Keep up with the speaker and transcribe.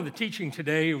The teaching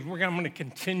today, I'm going to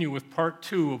continue with part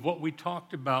 2 of what we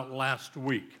talked about last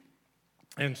week.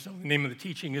 And so the name of the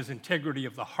teaching is Integrity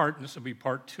of the Heart, and this will be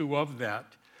part 2 of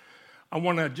that. I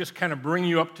want to just kind of bring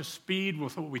you up to speed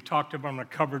with what we talked about. I'm going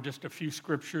to cover just a few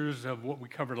scriptures of what we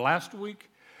covered last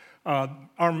week.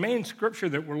 Our main scripture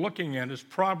that we're looking at is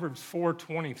Proverbs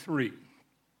 4:23.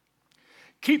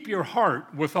 Keep your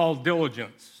heart with all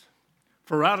diligence,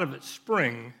 for out of it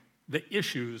spring the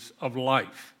issues of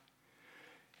life.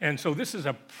 And so this is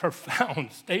a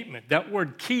profound statement. That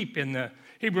word keep in the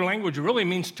Hebrew language really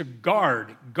means to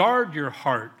guard. Guard your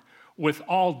heart with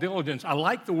all diligence. I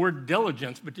like the word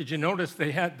diligence, but did you notice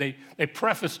they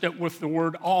prefaced it with the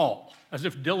word all, as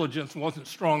if diligence wasn't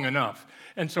strong enough.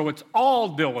 And so it's all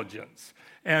diligence.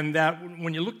 And that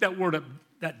when you look that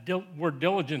word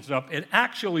diligence up, it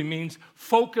actually means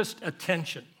focused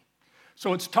attention.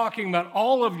 So it's talking about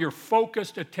all of your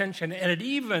focused attention, and it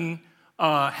even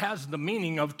has the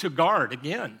meaning of to guard,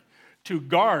 again, to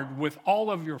guard with all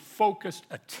of your focused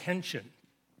attention.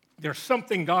 There's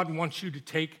something God wants you to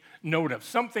take note of,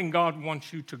 something God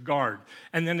wants you to guard,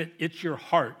 and then it's your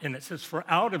heart, and it says, for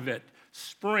out of it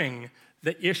spring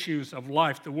the issues of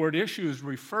life. The word issues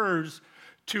refers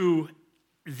to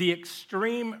the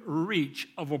extreme reach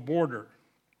of a border,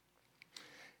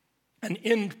 an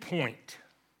end point.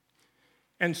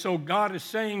 And so God is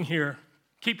saying here,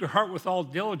 keep your heart with all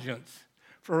diligence,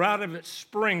 for out of its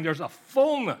spring, there's a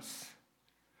fullness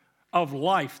of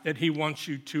life that he wants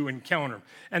you to encounter.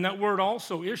 And that word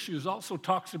also, issues, also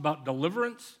talks about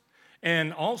deliverance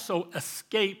and also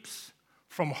escapes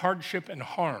from hardship and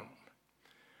harm.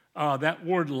 That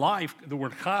word life, the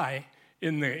word chai,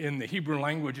 in the Hebrew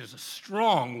language is a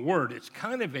strong word. It's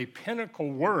kind of a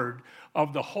pinnacle word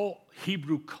of the whole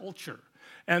Hebrew culture.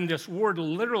 And this word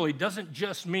literally doesn't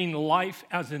just mean life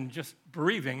as in just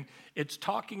breathing. It's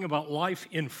talking about life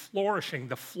in flourishing,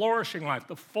 the flourishing life,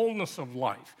 the fullness of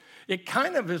life. It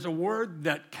kind of is a word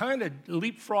that kind of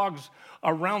leapfrogs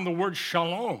around the word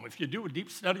shalom. If you do a deep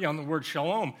study on the word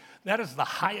shalom, that is the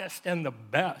highest and the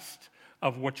best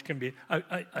of what can be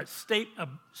a state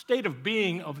of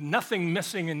being of nothing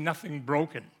missing and nothing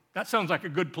broken. That sounds like a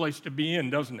good place to be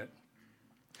in, doesn't it?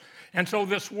 And so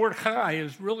this word chai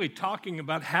is really talking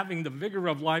about having the vigor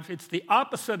of life. It's the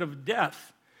opposite of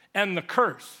death and the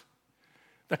curse,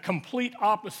 the complete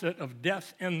opposite of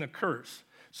death and the curse.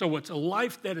 So it's a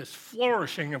life that is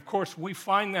flourishing. Of course, we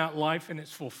find that life and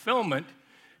its fulfillment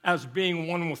as being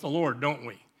one with the Lord, don't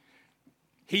we?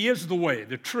 He is the way,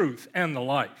 the truth, and the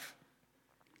life.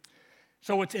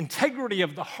 So it's integrity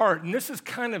of the heart, and this is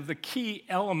kind of the key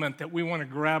element that we want to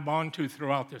grab onto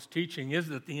throughout this teaching, is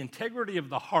that the integrity of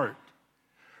the heart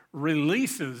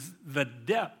releases the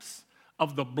depths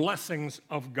of the blessings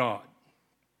of God.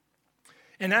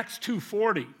 In Acts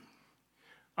 2:40,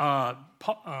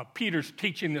 Peter's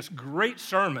teaching this great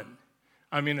sermon.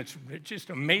 I mean, it's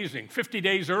just amazing. 50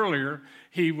 days earlier,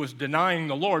 he was denying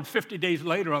the Lord. 50 days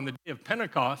later, on the day of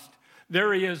Pentecost,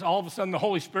 there he is. All of a sudden, the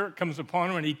Holy Spirit comes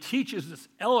upon him, and he teaches this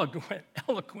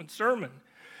eloquent sermon.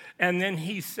 And then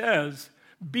he says,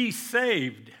 be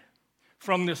saved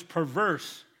from this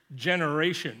perverse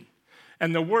generation.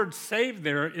 And the word saved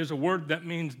there is a word that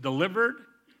means delivered.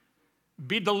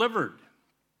 Be delivered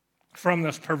from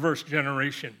this perverse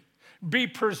generation. Be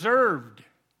preserved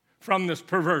from this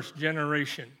perverse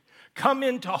generation. Come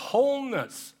into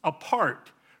wholeness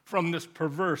apart from this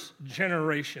perverse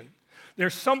generation.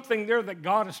 There's something there that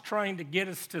God is trying to get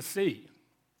us to see.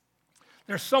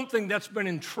 There's something that's been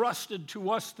entrusted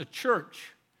to us, the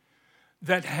church,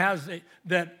 that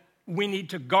we need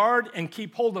to guard and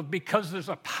keep hold of, because there's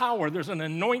a power, there's an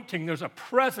anointing, there's a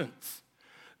presence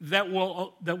that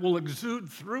will exude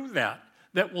through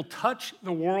that will touch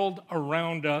the world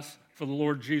around us for the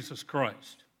Lord Jesus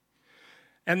Christ.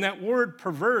 And that word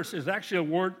perverse is actually a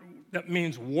word that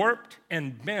means warped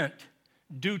and bent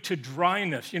due to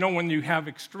dryness. You know, when you have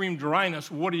extreme dryness,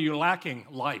 what are you lacking?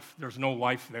 Life. There's no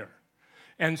life there.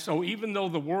 And so even though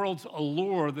the world's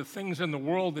allure, the things in the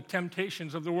world, the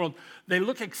temptations of the world, they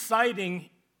look exciting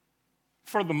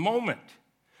for the moment,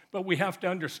 but we have to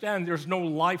understand there's no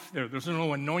life there. There's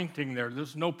no anointing there.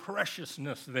 There's no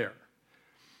preciousness there.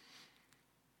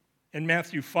 In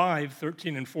Matthew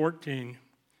 5:13 and 14,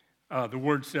 the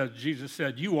word says, Jesus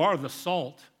said, you are the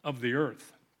salt of the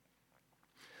earth.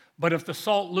 But if the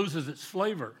salt loses its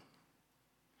flavor,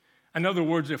 in other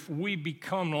words, if we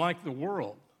become like the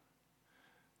world,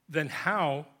 then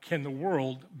how can the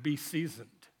world be seasoned?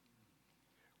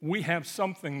 We have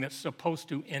something that's supposed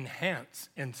to enhance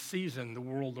and season the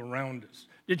world around us.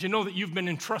 Did you know that you've been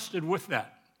entrusted with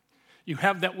that? You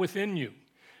have that within you.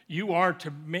 You are to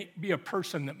be a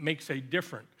person that makes a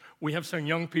difference. We have some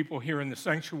young people here in the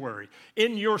sanctuary.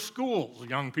 In your schools,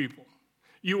 young people,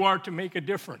 you are to make a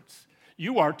difference.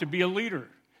 You are to be a leader.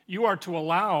 You are to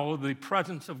allow the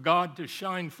presence of God to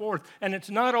shine forth. And it's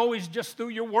not always just through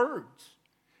your words.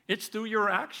 It's through your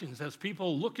actions. As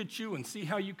people look at you and see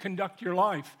how you conduct your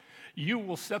life, you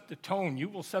will set the tone. You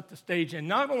will set the stage. And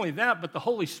not only that, but the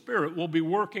Holy Spirit will be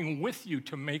working with you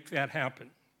to make that happen.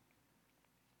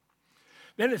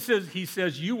 Then he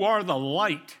says, you are the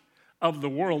light of the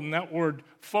world. And that word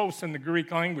phos in the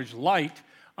Greek language, light,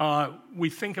 we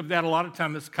think of that a lot of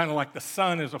times. It's kind of like the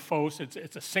sun is a phos.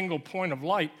 It's a single point of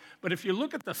light. But if you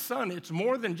look at the sun, it's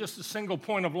more than just a single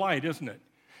point of light, isn't it?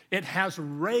 It has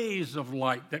rays of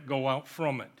light that go out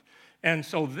from it. And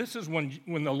so this is when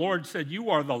the Lord said, you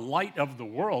are the light of the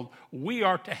world. We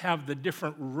are to have the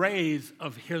different rays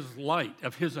of his light,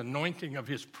 of his anointing, of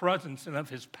his presence, and of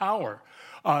his power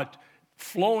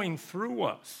flowing through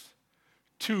us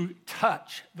to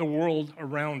touch the world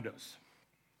around us.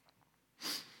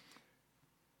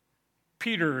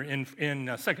 Peter, in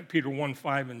 2 Peter 1,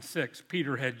 5, and 6,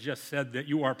 Peter had just said that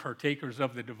you are partakers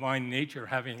of the divine nature,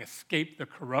 having escaped the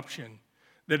corruption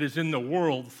that is in the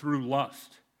world through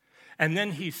lust. And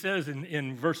then he says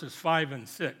in verses 5 and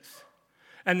 6,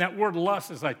 and that word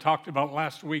lust, as I talked about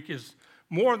last week, is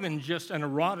more than just an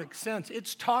erotic sense.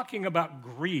 It's talking about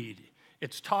greed.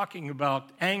 It's talking about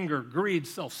anger, greed,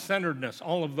 self-centeredness.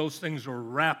 All of those things are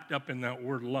wrapped up in that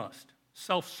word lust,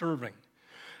 self-serving.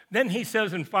 Then he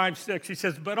says in 5:6, he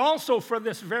says, but also for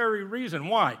this very reason.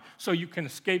 Why? So you can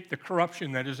escape the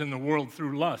corruption that is in the world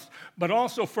through lust. But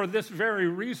also for this very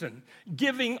reason,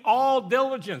 giving all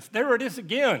diligence. There it is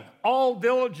again, all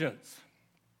diligence.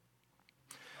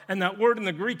 And that word in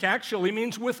the Greek actually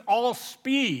means with all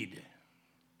speed.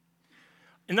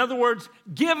 In other words,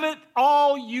 give it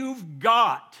all you've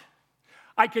got.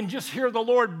 I can just hear the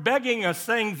Lord begging us,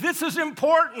 saying, this is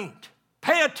important.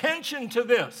 Pay attention to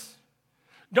this.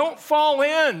 Don't fall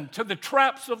into the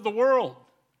traps of the world.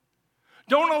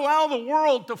 Don't allow the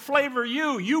world to flavor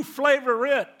you. You flavor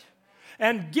it.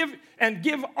 And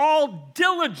give all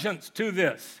diligence to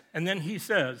this. And then he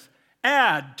says,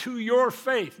 add to your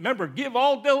faith. Remember, give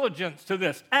all diligence to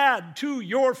this. Add to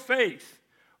your faith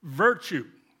virtue,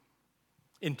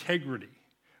 integrity.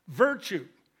 Virtue.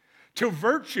 To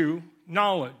virtue,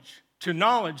 knowledge. To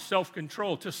knowledge,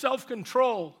 self-control. To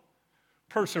self-control,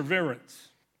 perseverance.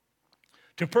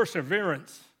 To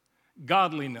perseverance,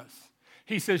 godliness.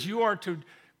 He says you are to,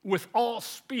 with all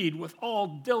speed, with all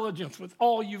diligence, with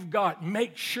all you've got,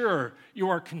 make sure you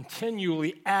are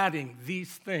continually adding these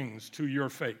things to your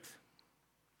faith.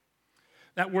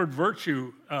 That word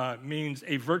virtue means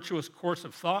a virtuous course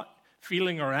of thought,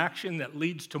 feeling, or action that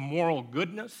leads to moral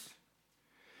goodness.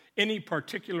 Any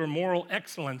particular moral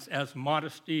excellence as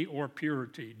modesty or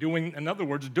purity. In other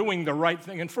words, doing the right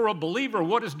thing. And for a believer,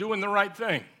 what is doing the right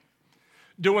thing?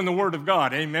 Doing the Word of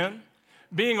God, amen?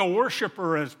 Being a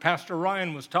worshiper, as Pastor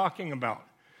Ryan was talking about,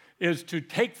 is to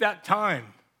take that time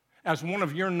as one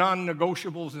of your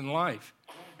non-negotiables in life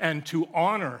and to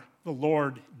honor the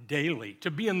Lord daily, to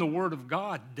be in the Word of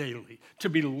God daily, to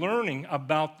be learning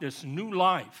about this new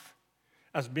life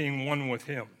as being one with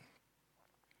Him.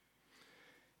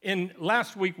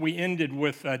 Last week we ended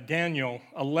with Daniel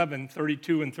 11,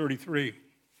 32 and 33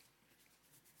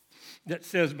 that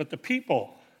says, but the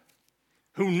people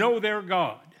who know their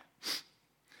God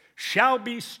shall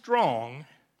be strong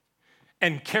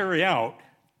and carry out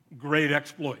great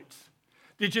exploits.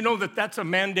 Did you know that that's a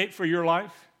mandate for your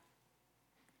life?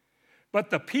 But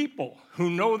the people who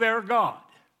know their God,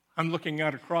 I'm looking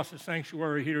out across the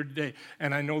sanctuary here today,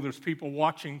 and I know there's people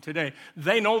watching today.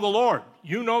 They know the Lord.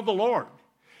 You know the Lord.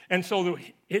 And so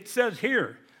it says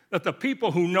here that the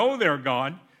people who know their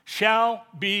God shall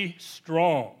be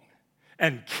strong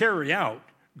and carry out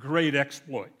great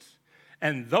exploits.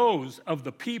 And those of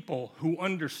the people who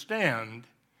understand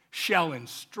shall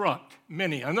instruct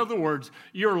many. In other words,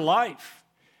 your life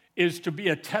is to be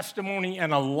a testimony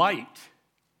and a light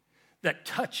that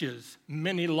touches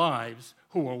many lives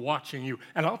who are watching you.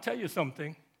 And I'll tell you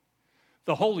something,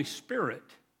 the Holy Spirit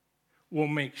will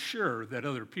make sure that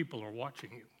other people are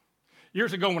watching you.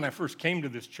 Years ago when I first came to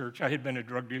this church, I had been a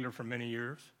drug dealer for many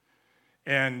years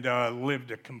and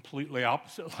lived a completely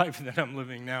opposite life than I'm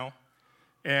living now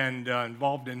and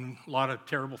involved in a lot of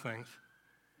terrible things.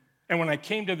 And when I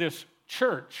came to this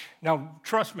church, now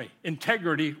trust me,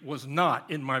 integrity was not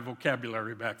in my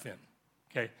vocabulary back then.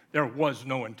 Okay, there was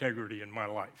no integrity in my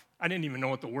life. I didn't even know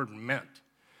what the word meant.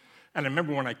 And I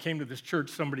remember when I came to this church,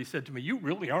 somebody said to me, you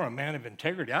really are a man of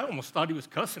integrity. I almost thought he was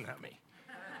cussing at me.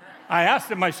 I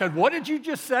asked him, I said, what did you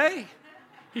just say?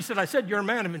 He said, I said, you're a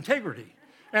man of integrity.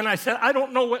 And I said, I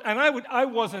don't know what, and I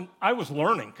was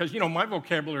learning, because, my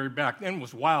vocabulary back then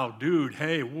was wow, dude,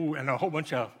 hey, woo, and a whole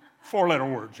bunch of four-letter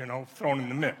words, thrown in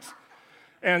the mix.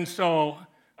 And so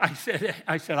I said,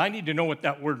 I need to know what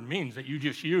that word means that you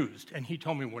just used. And he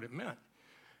told me what it meant.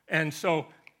 And so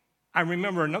I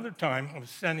remember another time I was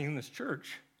standing in this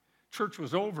church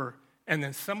was over, and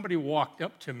then somebody walked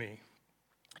up to me,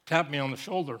 tapped me on the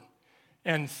shoulder,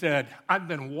 and said, I've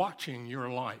been watching your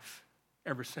life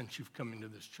ever since you've come into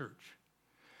this church.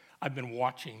 I've been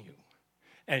watching you,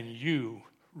 and you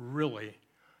really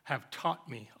have taught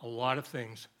me a lot of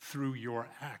things through your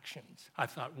actions. I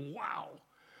thought, wow,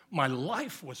 my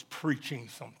life was preaching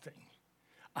something.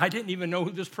 I didn't even know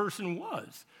who this person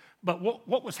was. But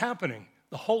what was happening?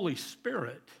 The Holy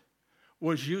Spirit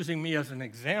was using me as an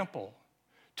example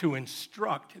to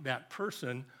instruct that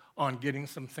person on getting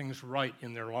some things right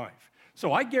in their life.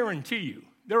 So I guarantee you,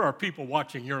 there are people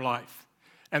watching your life,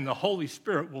 and the Holy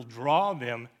Spirit will draw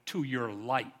them to your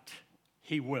light.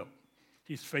 He will.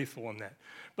 He's faithful in that.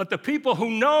 But the people who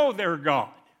know their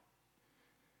God,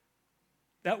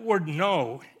 that word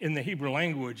know in the Hebrew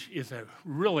language is a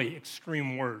really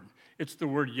extreme word. It's the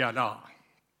word yada.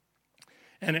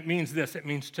 And it means this. It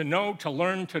means to know, to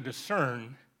learn, to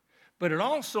discern. But it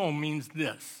also means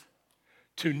this,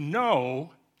 to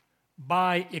know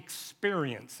by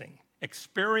experiencing,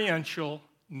 experiential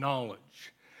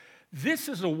knowledge. This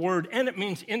is a word, and it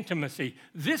means intimacy.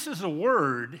 This is a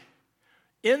word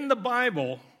in the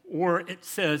Bible where it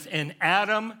says, and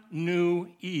Adam knew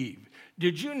Eve.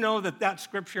 Did you know that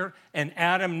scripture, and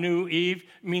Adam knew Eve,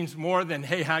 means more than,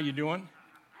 hey, how you doing?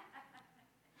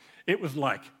 It was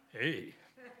like, hey,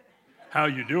 how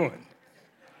you doing?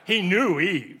 He knew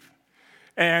Eve.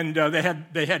 And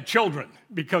they had children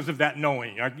because of that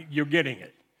knowing. You're getting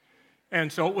it.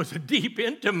 And so it was a deep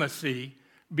intimacy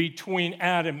between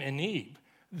Adam and Eve.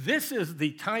 This is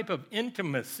the type of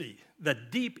intimacy, the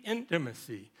deep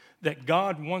intimacy that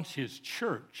God wants his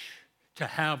church to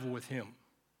have with him.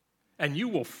 And you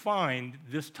will find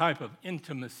this type of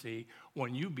intimacy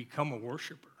when you become a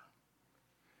worshiper.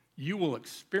 You will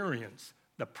experience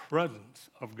the presence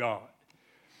of God.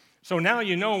 So now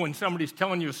you know when somebody's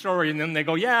telling you a story and then they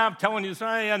go, yeah, I'm telling you,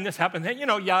 and this happened,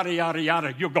 yada, yada,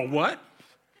 yada. You'll go, what?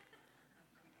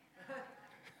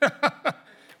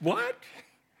 What?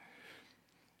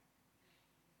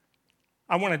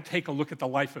 I want to take a look at the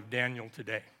life of Daniel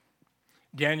today.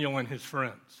 Daniel and his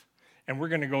friends. And we're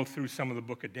going to go through some of the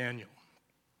book of Daniel.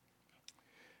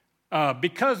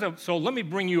 So let me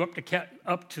bring you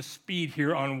up to speed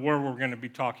here on where we're going to be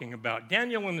talking about.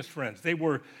 Daniel and his friends,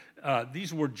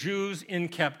 these were Jews in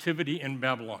captivity in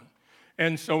Babylon.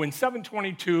 And so in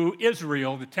 722,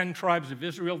 Israel, the 10 tribes of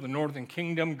Israel, the northern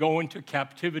kingdom, go into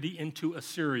captivity into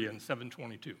Assyria in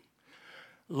 722.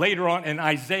 Later on, and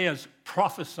Isaiah's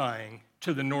prophesying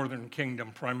to the northern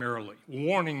kingdom primarily,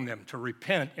 warning them to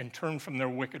repent and turn from their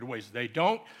wicked ways. They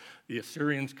don't. The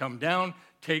Assyrians come down,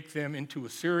 take them into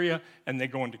Assyria, and they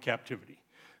go into captivity.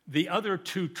 The other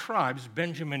two tribes,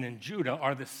 Benjamin and Judah,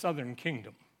 are the southern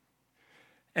kingdom.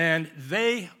 And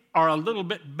they are a little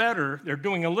bit better. They're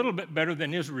doing a little bit better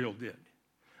than Israel did.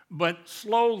 But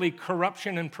slowly,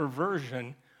 corruption and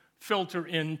perversion filter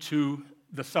into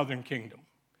the southern kingdom.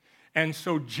 And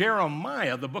so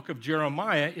Jeremiah, the book of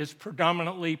Jeremiah, is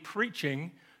predominantly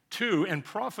preaching to and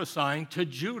prophesying to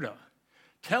Judah,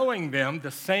 telling them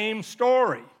the same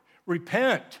story.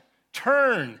 Repent,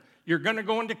 turn, you're going to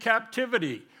go into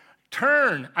captivity.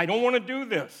 Turn, I don't want to do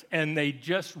this. And they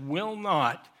just will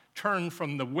not turn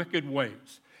from the wicked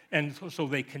ways. And so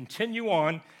they continue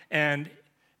on, and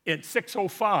at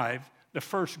 605, the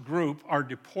first group are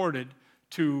deported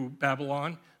to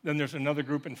Babylon. Then there's another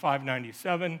group in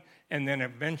 597, and then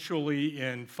eventually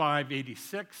in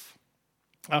 586,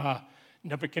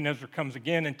 Nebuchadnezzar comes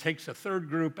again and takes a third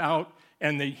group out,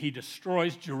 and he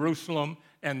destroys Jerusalem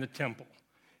and the temple.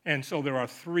 And so there are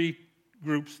three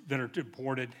groups that are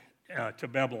deported to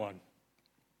Babylon.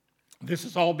 This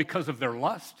is all because of their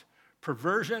lust,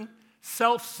 perversion,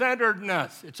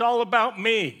 self-centeredness. It's all about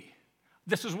me.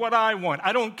 This is what I want.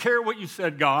 I don't care what you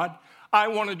said, God. I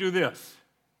want to do this.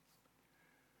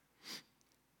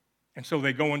 And so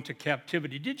they go into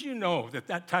captivity. Did you know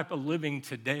that type of living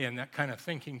today and that kind of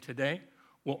thinking today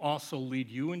will also lead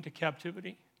you into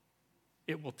captivity?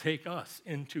 It will take us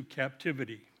into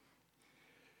captivity.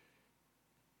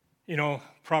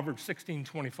 Proverbs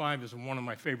 16:25 is one of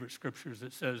my favorite scriptures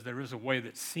that says, there is a way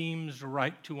that seems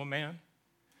right to a man,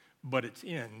 but its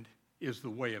end is the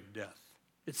way of death.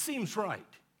 It seems right,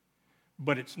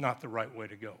 but it's not the right way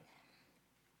to go.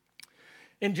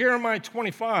 In Jeremiah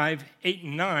 25, 8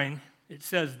 and 9, It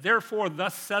says, therefore,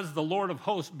 thus says the Lord of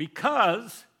hosts,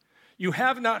 because you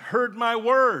have not heard my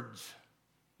words.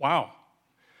 Wow.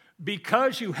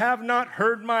 Because you have not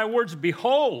heard my words,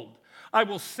 behold, I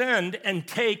will send and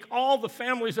take all the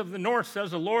families of the north,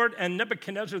 says the Lord, and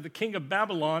Nebuchadnezzar, the king of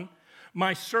Babylon,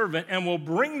 my servant, and will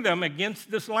bring them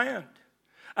against this land,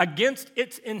 against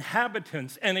its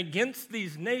inhabitants, and against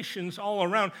these nations all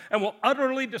around, and will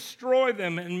utterly destroy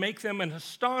them and make them an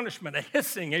astonishment, a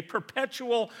hissing, a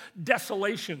perpetual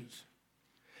desolations.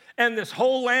 And this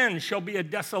whole land shall be a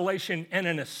desolation and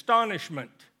an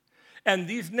astonishment. And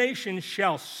these nations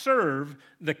shall serve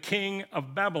the king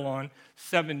of Babylon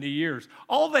 70 years.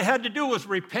 All they had to do was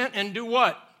repent and do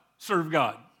what? Serve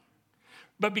God.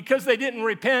 But because they didn't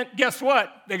repent, guess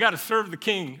what? They got to serve the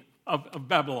king of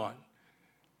Babylon.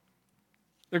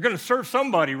 They're going to serve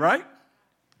somebody, right?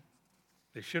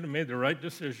 They should have made the right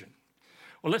decision.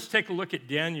 Well, let's take a look at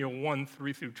Daniel 1,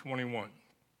 3 through 21.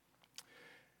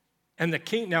 And the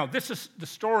king, now this is the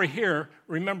story here.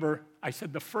 Remember, I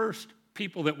said the first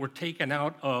people that were taken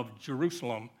out of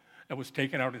Jerusalem, that was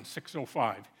taken out in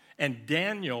 605. And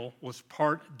Daniel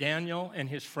and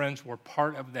his friends were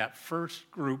part of that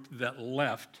first group that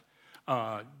left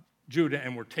Judah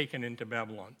and were taken into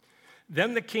Babylon.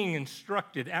 Then the king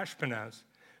instructed Ashpenaz,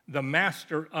 the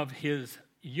master of his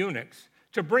eunuchs,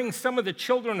 to bring some of the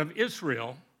children of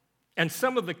Israel and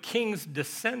some of the king's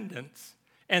descendants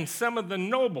and some of the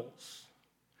nobles,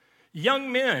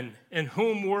 young men in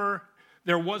whom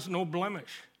there was no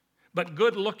blemish, but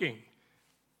good looking,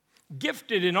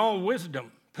 gifted in all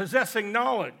wisdom, possessing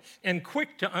knowledge, and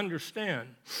quick to understand,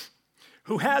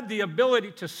 who had the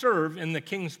ability to serve in the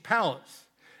king's palace,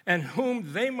 and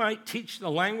whom they might teach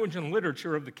the language and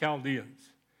literature of the Chaldeans.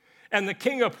 And the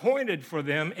king appointed for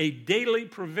them a daily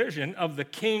provision of the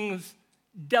king's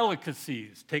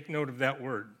delicacies, take note of that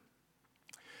word,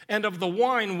 and of the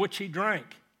wine which he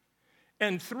drank,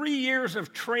 and 3 years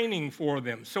of training for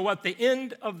them, so at the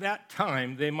end of that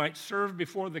time they might serve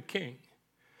before the king.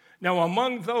 Now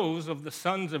among those of the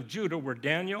sons of Judah were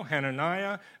Daniel,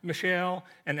 Hananiah, Mishael,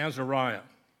 and Azariah.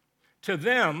 To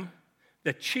them,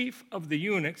 the chief of the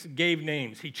eunuchs gave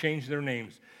names. He changed their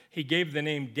names. He gave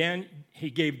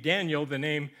Daniel the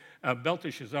name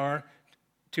Belteshazzar,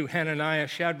 to Hananiah,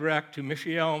 Shadrach, to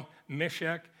Mishael,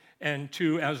 Meshach, and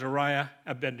to Azariah,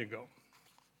 Abednego.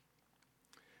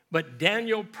 But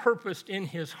Daniel purposed in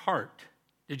his heart.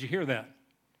 Did you hear that?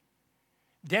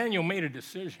 Daniel made a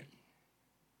decision.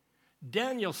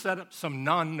 Daniel set up some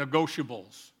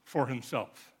non-negotiables for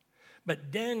himself.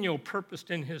 But Daniel purposed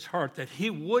in his heart that he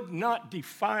would not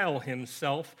defile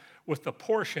himself with the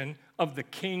portion of the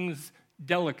king's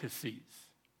delicacies.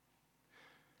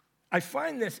 I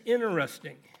find this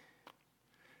interesting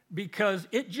because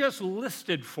it just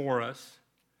listed for us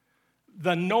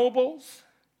the nobles,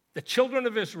 the children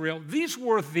of Israel. These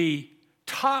were the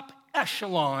top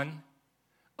echelon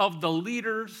of the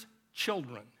leaders'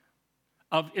 children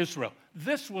of Israel.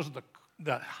 This was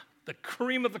the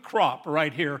cream of the crop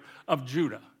right here of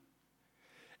Judah.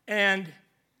 And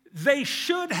they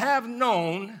should have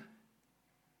known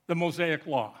the Mosaic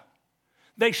Law.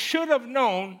 They should have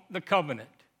known the covenant.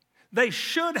 They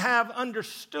should have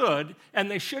understood,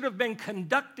 and they should have been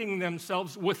conducting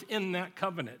themselves within that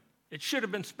covenant. It should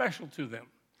have been special to them.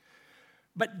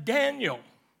 But Daniel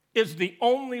is the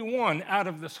only one out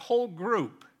of this whole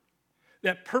group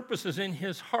that purposes in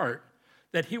his heart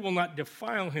that he will not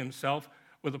defile himself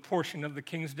with a portion of the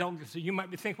king's delicacy. You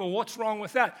might be thinking, well, what's wrong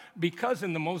with that? Because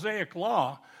in the Mosaic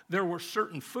Law, there were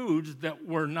certain foods that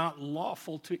were not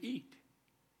lawful to eat.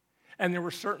 And there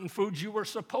were certain foods you were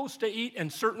supposed to eat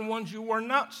and certain ones you were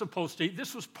not supposed to eat.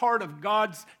 This was part of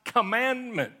God's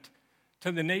commandment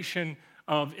to the nation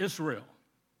of Israel.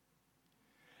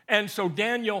 And so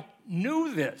Daniel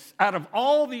knew this. Out of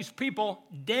all these people,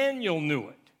 Daniel knew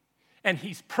it. And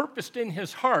he's purposed in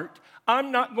his heart,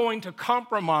 I'm not going to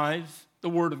compromise the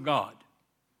word of God.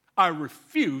 I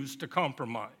refuse to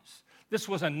compromise. This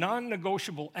was a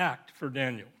non-negotiable act for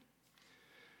Daniel.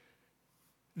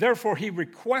 Therefore, he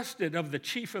requested of the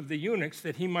chief of the eunuchs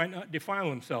that he might not defile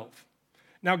himself.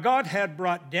 Now, God had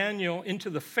brought Daniel into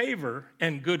the favor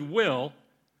and goodwill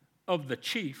of the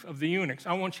chief of the eunuchs.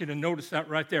 I want you to notice that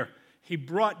right there. He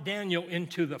brought Daniel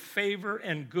into the favor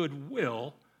and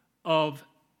goodwill of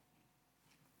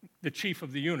the chief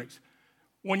of the eunuchs.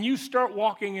 When you start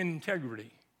walking in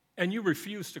integrity and you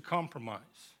refuse to compromise,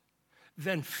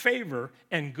 then favor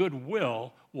and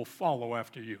goodwill will follow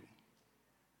after you.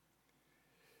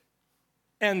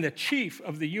 And the chief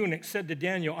of the eunuchs said to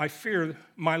Daniel, I fear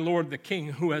my lord the king,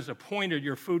 who has appointed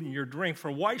your food and your drink,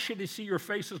 for why should he see your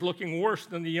faces looking worse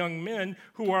than the young men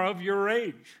who are of your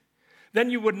age? Then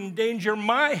you would endanger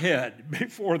my head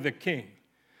before the king.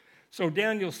 So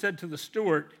Daniel said to the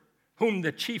steward, whom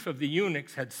the chief of the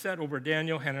eunuchs had set over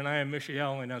Daniel, Hananiah,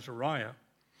 Mishael, and Azariah,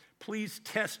 please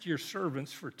test your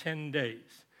servants for 10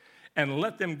 days, and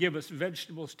let them give us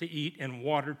vegetables to eat and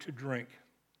water to drink.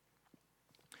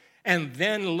 And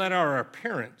then let our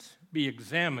appearance be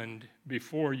examined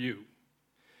before you,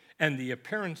 and the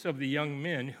appearance of the young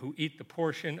men who eat the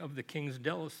portion of the king's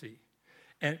delicacy.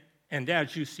 And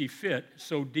as you see fit,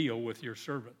 so deal with your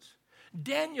servants.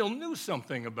 Daniel knew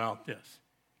something about this.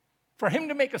 For him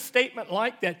to make a statement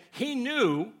like that, he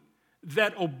knew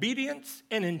that obedience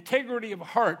and integrity of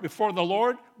heart before the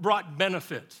Lord brought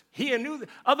benefits. He knew that.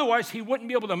 Otherwise, he wouldn't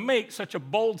be able to make such a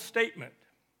bold statement.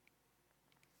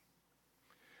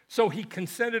 So he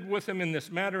consented with them in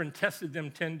this matter and tested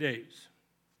them 10 days.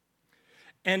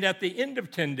 And at the end of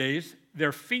 10 days,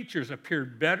 their features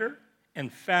appeared better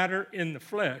and fatter in the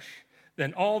flesh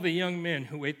than all the young men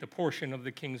who ate the portion of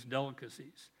the king's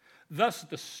delicacies. Thus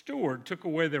the steward took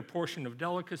away their portion of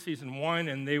delicacies and wine,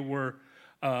 and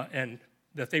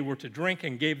that they were to drink,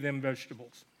 and gave them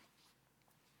vegetables.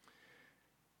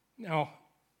 Now,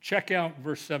 check out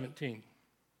verse 17.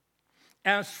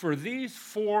 As for these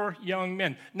 4 young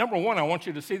men, number one, I want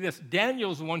you to see this.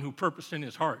 Daniel's the one who purposed in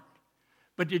his heart.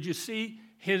 But did you see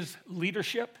his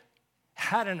leadership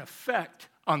had an effect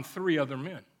on 3 other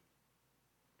men?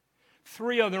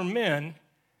 3 other men,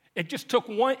 it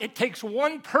takes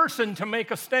one person to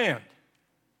make a stand.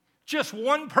 Just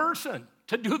one person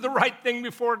to do the right thing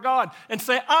before God and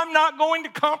say, I'm not going to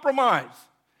compromise.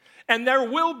 And there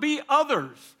will be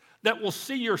others that will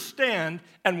see your stand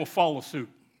and will follow suit.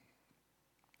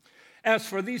 As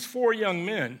for these 4 young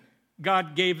men,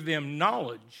 God gave them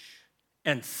knowledge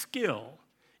and skill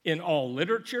in all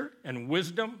literature and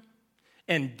wisdom,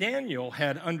 and Daniel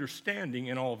had understanding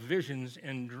in all visions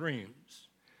and dreams.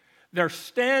 Their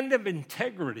stand of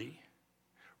integrity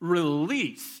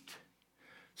released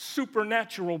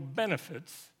supernatural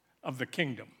benefits of the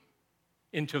kingdom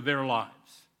into their lives.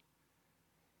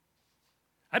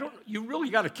 You really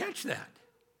got to catch that.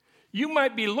 You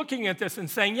might be looking at this and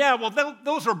saying, yeah, well,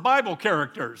 those are Bible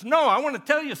characters. No, I want to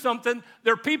tell you something.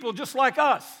 They're people just like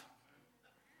us,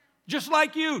 just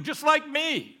like you, just like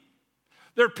me.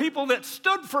 They're people that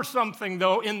stood for something,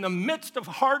 though, in the midst of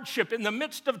hardship, in the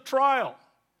midst of trial,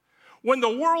 when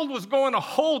the world was going a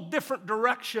whole different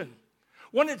direction,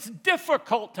 when it's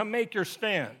difficult to make your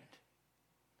stand.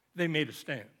 They made a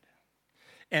stand.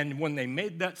 And when they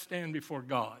made that stand before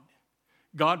God,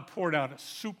 God poured out a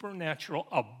supernatural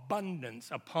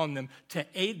abundance upon them to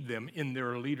aid them in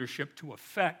their leadership to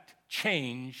effect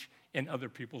change in other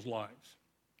people's lives.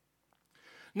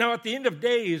 Now, at the end of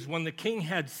days, when the king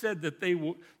had said that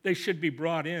they should be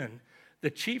brought in, the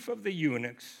chief of the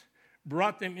eunuchs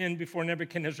brought them in before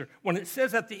Nebuchadnezzar. When it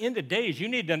says at the end of days, you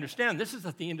need to understand this is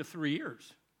at the end of 3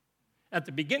 years. At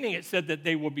the beginning, it said that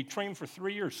they will be trained for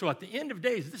 3 years. So at the end of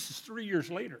days, this is 3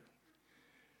 years later,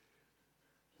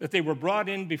 that they were brought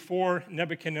in before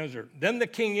Nebuchadnezzar. Then the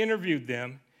king interviewed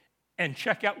them, and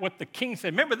check out what the king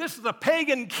said. Remember, this is a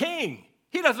pagan king.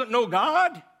 He doesn't know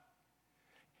God.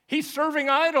 He's serving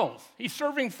idols. He's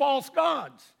serving false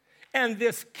gods. And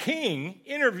this king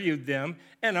interviewed them,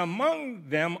 and among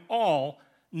them all,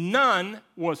 none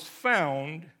was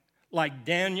found like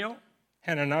Daniel,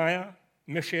 Hananiah,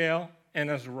 Mishael, and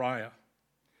Azariah.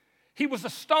 He was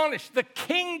astonished. The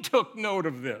king took note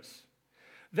of this.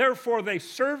 Therefore, they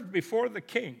served before the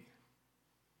king.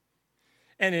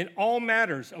 And in all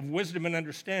matters of wisdom and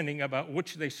understanding about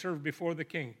which they served before the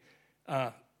king,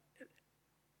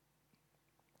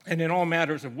 and in all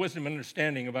matters of wisdom and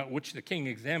understanding about which the king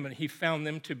examined, he found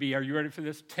them to be, are you ready for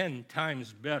this, 10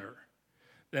 times better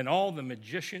than all the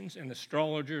magicians and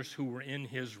astrologers who were in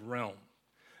his realm.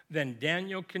 Then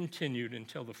Daniel continued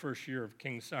until the first year of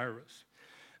King Cyrus.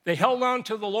 They held on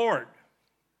to the Lord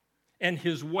and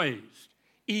his ways,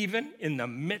 even in the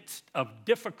midst of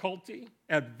difficulty,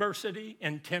 adversity,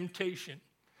 and temptation.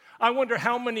 I wonder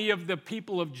how many of the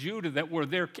people of Judah that were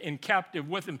there in captive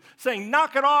with him saying,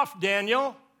 knock it off,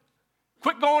 Daniel.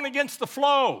 Quit going against the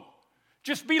flow.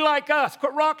 Just be like us.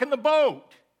 Quit rocking the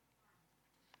boat.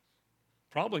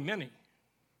 Probably many.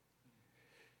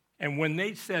 And when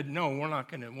they said, no, we're not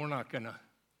going to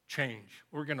change.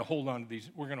 We're going to hold on to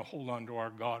these. We're going to hold on to our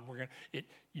God.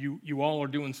 You all are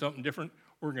doing something different.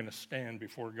 We're going to stand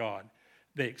before God.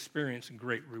 They experienced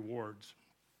great rewards.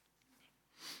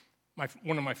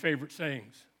 One of my favorite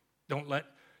sayings, don't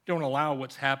allow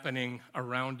what's happening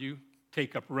around you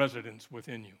take up residence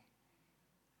within you.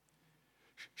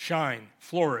 Shine,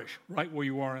 flourish right where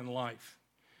you are in life.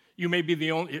 You may be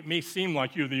the only, it may seem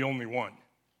like you're the only one,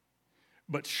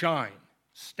 but shine,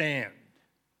 stand,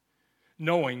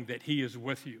 knowing that he is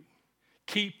with you.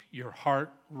 Keep your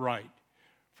heart right,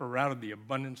 for out of the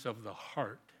abundance of the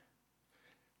heart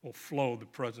will flow the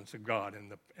presence of God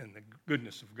and the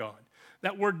goodness of God.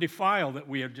 That word defile that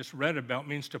we have just read about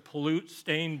means to pollute,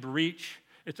 stain, breach.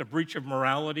 It's a breach of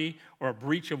morality or a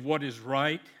breach of what is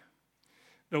right.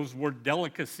 Those word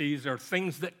delicacies are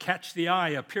things that catch the eye,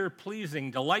 appear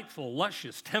pleasing, delightful,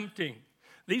 luscious, tempting.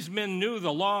 These men knew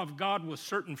the law of God was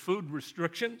certain food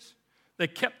restrictions. They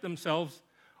kept themselves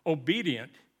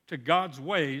obedient to God's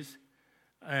ways,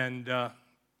 and the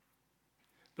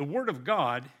Word of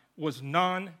God was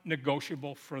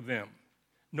non-negotiable for them.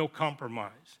 No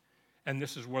compromise. And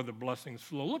this is where the blessings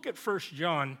flow. Look at 1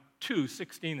 John 2,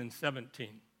 16 and 17.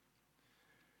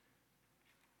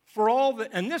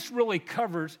 And this really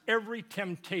covers every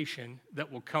temptation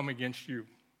that will come against you,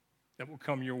 that will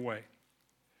come your way.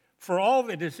 For all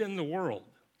that is in the world,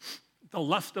 the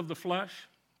lust of the flesh,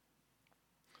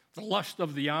 the lust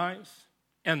of the eyes,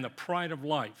 and the pride of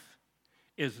life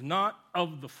is not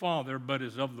of the Father, but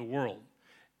is of the world.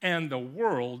 And the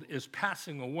world is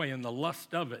passing away in the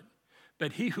lust of it.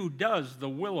 But he who does the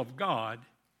will of God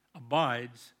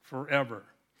abides forever.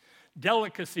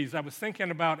 Delicacies. I was thinking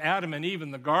about Adam and Eve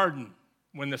in the garden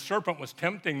when the serpent was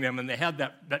tempting them and they had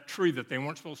that tree that they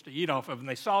weren't supposed to eat off of, and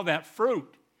they saw that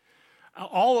fruit.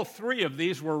 All three of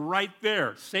these were right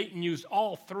there. Satan used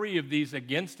all three of these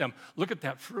against them. Look at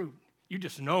that fruit. You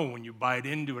just know when you bite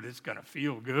into it, it's going to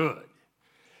feel good.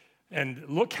 And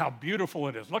look how beautiful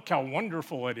it is. Look how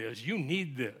wonderful it is. You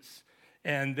need this.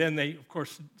 And then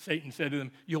Satan said to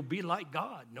them, you'll be like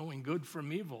God, knowing good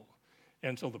from evil.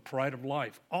 And so the pride of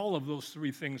life, all of those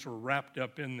three things were wrapped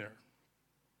up in there.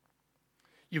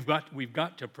 We've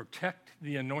got to protect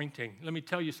the anointing. Let me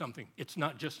tell you something. It's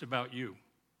not just about you.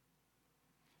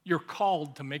 You're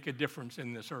called to make a difference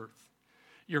in this earth.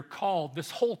 You're called this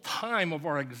whole time of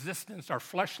our existence, our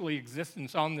fleshly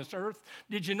existence on this earth.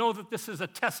 Did you know that this is a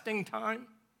testing time?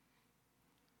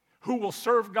 Who will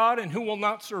serve God and who will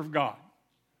not serve God?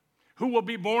 Who will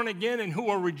be born again and who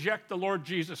will reject the Lord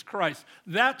Jesus Christ?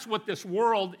 That's what this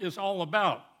world is all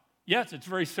about. Yes, it's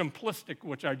very simplistic,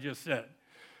 which I just said.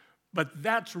 But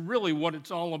that's really what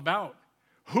it's all about.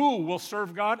 Who will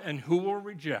serve God and who will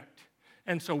reject?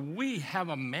 And so we have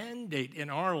a mandate in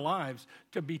our lives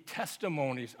to be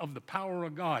testimonies of the power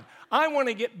of God. I want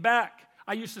to get back.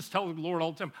 I used to tell the Lord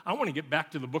all the time, I want to get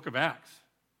back to the book of Acts.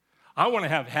 I want to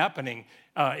have happening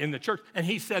in the church. And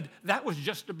he said, that was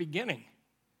just the beginning.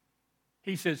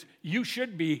 He says, you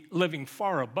should be living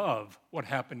far above what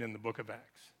happened in the book of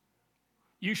Acts.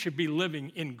 You should be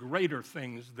living in greater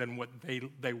things than what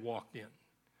they walked in.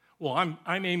 Well,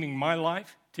 I'm aiming my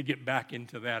life to get back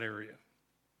into that area.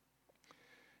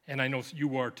 And I know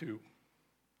you are too.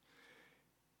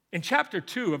 In chapter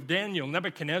 2 of Daniel,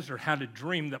 Nebuchadnezzar had a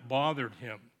dream that bothered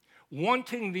him.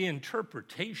 Wanting the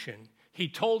interpretation, he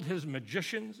told his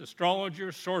magicians,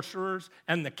 astrologers, sorcerers,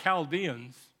 and the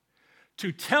Chaldeans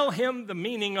to tell him the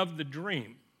meaning of the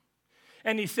dream.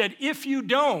 And he said, if you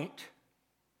don't,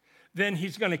 then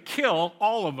he's going to kill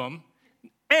all of them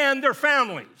and their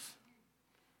families.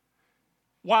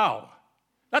 Wow,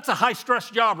 that's a high-stress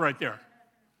job right there.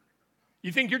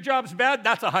 You think your job's bad?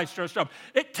 That's a high-stress job.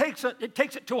 It takes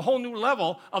it to a whole new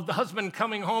level of the husband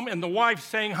coming home and the wife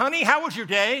saying, honey, how was your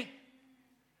day?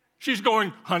 She's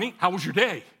going, honey, how was your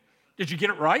day? Did you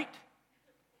get it right?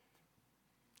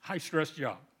 High-stress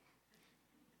job.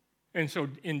 And so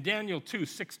in Daniel 2,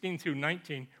 16 through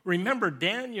 19, remember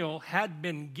Daniel had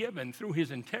been given, through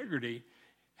his integrity,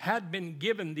 had been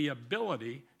given the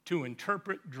ability to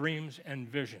interpret dreams and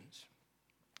visions.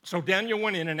 So Daniel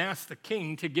went in and asked the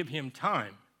king to give him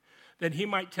time, that he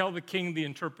might tell the king the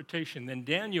interpretation. Then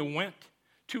Daniel went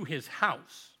to his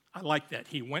house. I like that.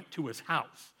 He went to his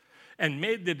house and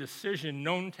made the decision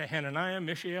known to Hananiah,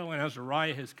 Mishael, and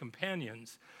Azariah, his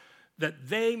companions, that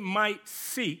they might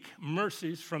seek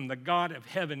mercies from the God of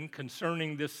heaven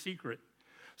concerning this secret,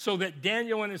 so that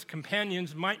Daniel and his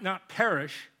companions might not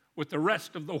perish with the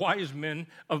rest of the wise men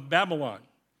of Babylon.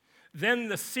 Then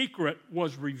the secret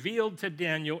was revealed to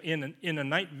Daniel in a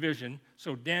night vision,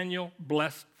 so Daniel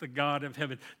blessed the God of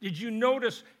heaven. Did you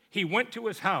notice he went to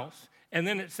his house, and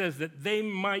then it says that they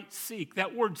might seek.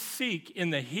 That word seek in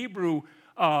the Hebrew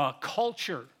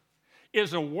culture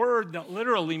is a word that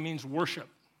literally means worship.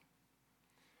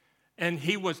 And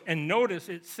notice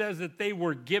it says that they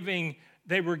were giving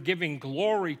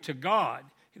glory to God.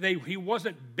 He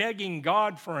wasn't begging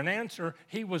God for an answer.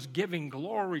 He was giving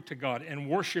glory to God and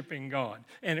worshiping God.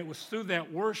 And it was through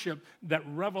that worship that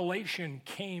revelation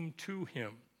came to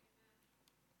him.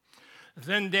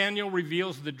 Then Daniel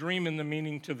reveals the dream and the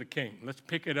meaning to the king. Let's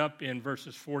pick it up in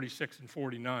verses 46 and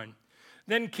 49.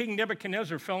 Then King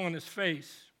Nebuchadnezzar fell on his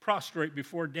face, prostrate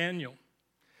before Daniel,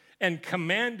 and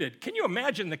commanded. Can you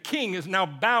imagine the king is now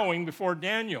bowing before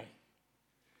Daniel?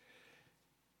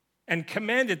 And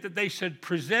commanded that they should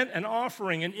present an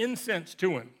offering and incense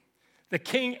to him. The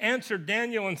king answered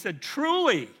Daniel and said,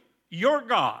 truly, your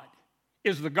God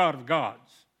is the God of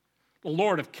gods, the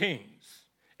Lord of kings,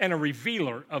 and a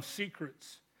revealer of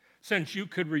secrets, since you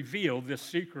could reveal this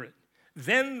secret.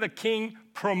 Then the king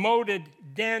promoted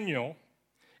Daniel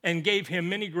and gave him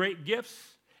many great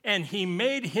gifts, and he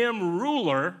made him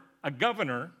ruler, a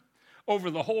governor, over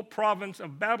the whole province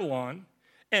of Babylon,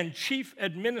 and chief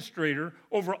administrator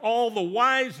over all the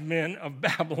wise men of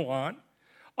Babylon.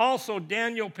 Also,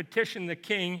 Daniel petitioned the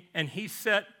king, and he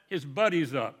set his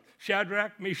buddies up,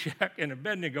 Shadrach, Meshach, and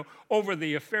Abednego, over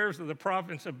the affairs of the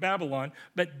province of Babylon.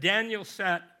 But Daniel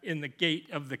sat in the gate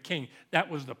of the king. That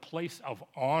was the place of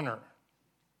honor.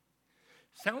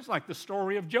 Sounds like the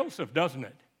story of Joseph, doesn't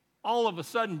it? All of a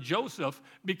sudden, Joseph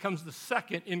becomes the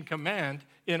second in command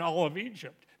in all of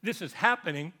Egypt. This is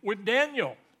happening with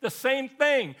Daniel. The same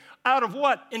thing. Out of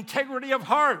what? Integrity of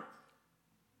heart.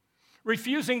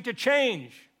 Refusing to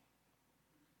change.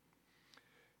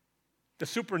 The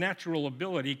supernatural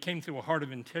ability came through a heart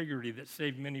of integrity that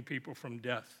saved many people from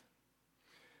death.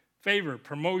 Favor,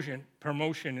 promotion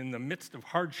in the midst of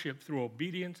hardship through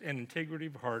obedience and integrity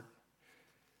of heart.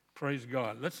 Praise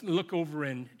God. Let's look over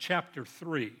in chapter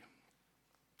 3.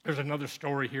 There's another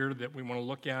story here that we want to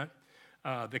look at.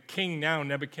 The king now,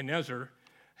 Nebuchadnezzar,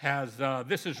 has,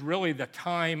 this is really the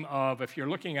time of, if you're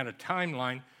looking at a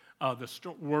timeline,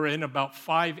 we're in about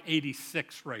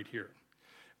 586 right here.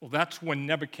 Well, that's when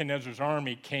Nebuchadnezzar's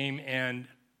army came and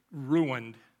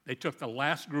ruined. They took the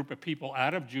last group of people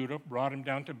out of Judah, brought them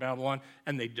down to Babylon,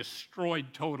 and they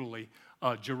destroyed totally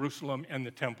Jerusalem and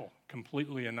the temple,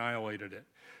 completely annihilated it.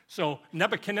 So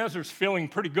Nebuchadnezzar's feeling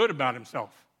pretty good about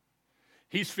himself.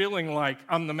 He's feeling like,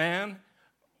 I'm the man.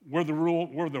 We're the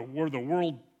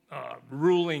world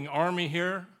ruling army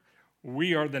here.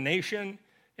 We are the nation,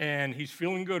 and he's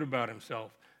feeling good about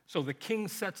himself. So the king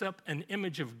sets up an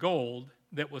image of gold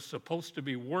that was supposed to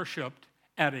be worshipped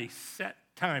at a set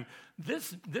time.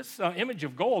 This image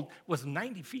of gold was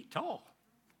 90 feet tall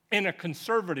in a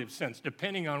conservative sense,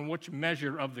 depending on which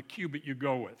measure of the cubit you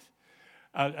go with.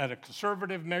 At a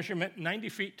conservative measurement, 90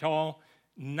 feet tall,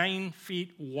 9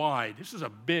 feet wide. This is a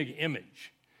big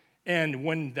image. And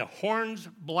when the horns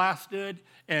blasted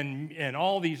and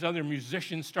all these other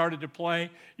musicians started to play,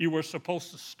 you were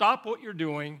supposed to stop what you're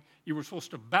doing. You were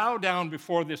supposed to bow down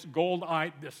before this gold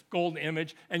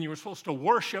image, and you were supposed to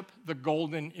worship the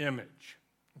golden image.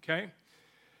 Okay?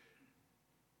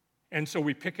 And so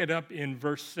we pick it up in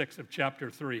verse 6 of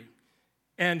chapter 3.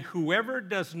 And whoever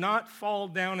does not fall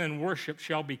down and worship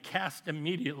shall be cast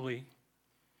immediately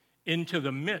into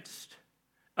the midst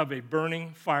of a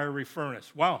burning fiery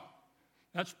furnace. Wow,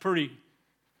 that's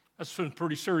some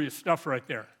pretty serious stuff right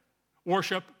there.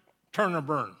 Worship, turn or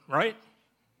burn, right?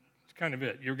 That's kind of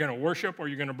it. You're going to worship or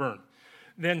you're going to burn.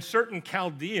 Then certain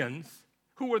Chaldeans,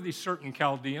 who were these certain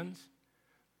Chaldeans?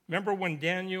 Remember when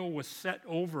Daniel was set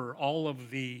over all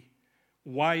of the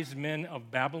wise men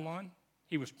of Babylon?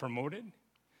 He was promoted.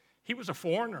 He was a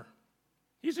foreigner.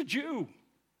 He's a Jew.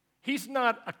 He's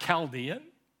not a Chaldean.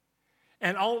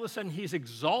 And all of a sudden, he's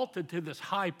exalted to this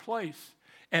high place.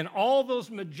 And all those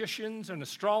magicians and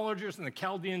astrologers and the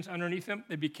Chaldeans underneath him,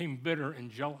 they became bitter and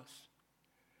jealous.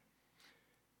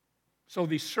 So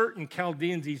these certain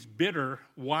Chaldeans, these bitter,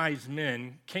 wise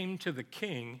men, came to the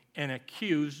king and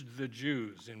accused the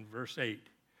Jews in verse 8.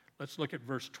 Let's look at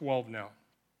verse 12 now.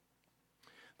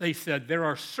 They said, there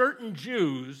are certain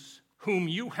Jews whom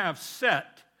you have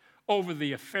set over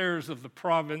the affairs of the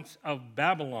province of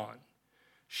Babylon.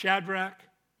 Shadrach,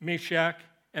 Meshach,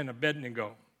 and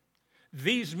Abednego.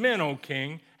 These men, O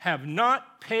king, have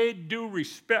not paid due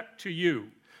respect to you.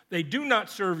 They do not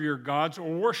serve your gods or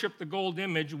worship the gold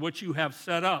image which you have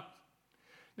set up.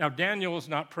 Now, Daniel is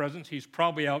not present. He's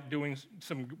probably out doing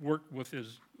some work with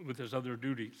his other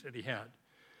duties that he had.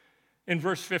 In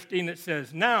verse 15, it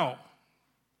says, now,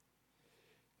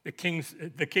 the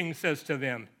king says to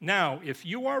them, now, if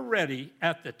you are ready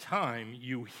at the time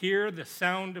you hear the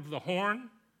sound of the horn,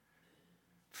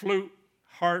 flute,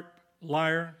 harp,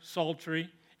 lyre, psaltery,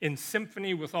 in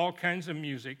symphony with all kinds of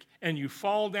music, and you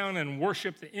fall down and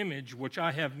worship the image which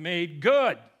I have made,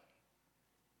 good.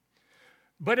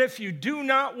 But if you do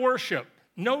not worship,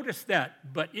 notice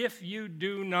that, but if you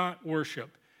do not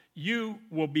worship, you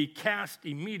will be cast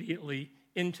immediately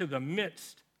into the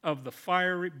midst of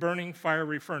the burning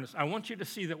fiery furnace. I want you to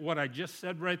see that what I just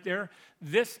said right there,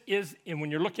 this is, and when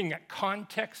you're looking at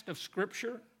context of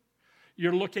Scripture,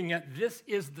 you're looking at this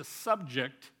is the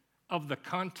subject of the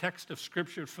context of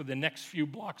Scripture for the next few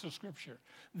blocks of Scripture.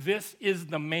 This is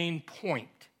the main point,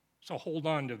 so hold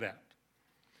on to that.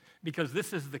 Because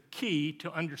this is the key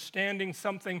to understanding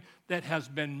something that has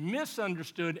been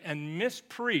misunderstood and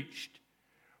mispreached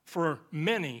for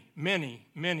many, many,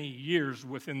 many years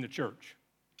within the church.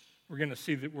 We're going to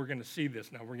see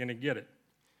this now. We're going to get it.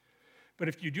 But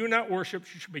if you do not worship,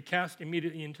 you shall be cast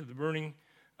immediately into the burning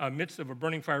midst of a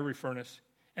burning fiery furnace.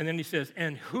 And then he says,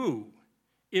 and who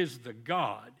is the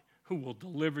God who will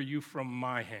deliver you from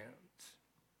my hands?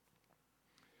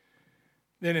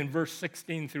 Then in verse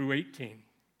 16 through 18,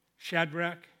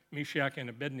 Shadrach, Meshach, and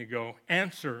Abednego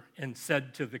answer and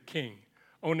said to the king,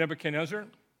 O Nebuchadnezzar,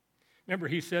 remember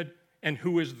he said, and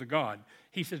who is the God?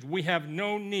 He says, we have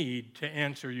no need to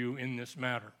answer you in this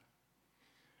matter.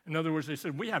 In other words, they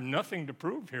said, we have nothing to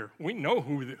prove here. We know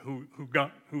who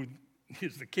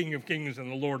is the King of Kings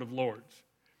and the Lord of Lords.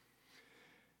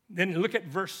 Then look at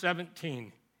verse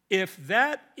 17. If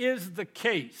that is the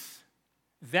case,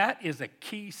 that is a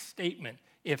key statement.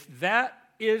 If that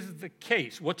is the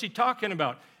case, what's he talking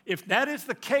about? If that is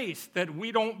the case, that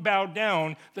we don't bow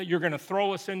down, that you're going to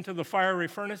throw us into the fiery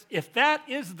furnace, if that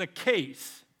is the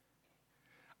case,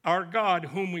 our God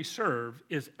whom we serve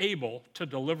is able to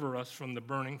deliver us from the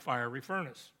burning fiery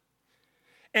furnace.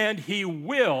 And he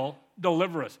will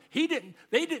deliver us.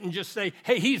 They didn't just say,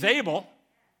 hey, he's able.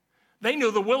 They knew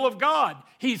the will of God.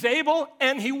 He's able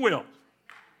and he will.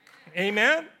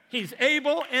 Amen? He's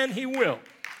able and he will.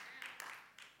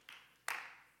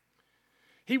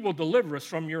 He will deliver us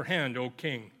from your hand, O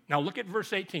king. Now look at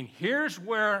verse 18. Here's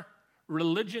where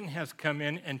religion has come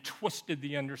in and twisted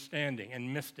the understanding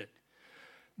and missed it.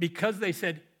 Because they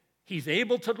said, he's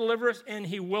able to deliver us and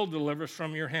he will deliver us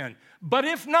from your hand. But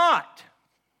if not,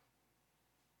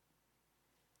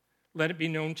 let it be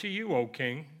known to you, O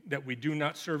king, that we do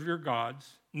not serve your gods,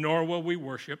 nor will we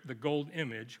worship the gold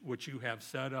image which you have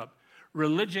set up.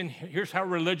 Religion, here's how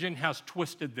religion has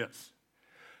twisted this.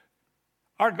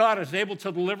 Our God is able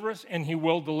to deliver us, and he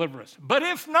will deliver us. But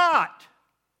if not,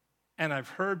 and I've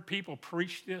heard people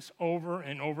preach this over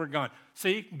and over again.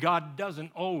 See, God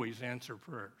doesn't always answer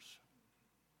prayers.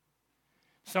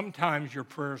 Sometimes your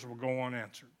prayers will go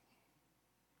unanswered.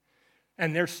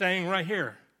 And they're saying right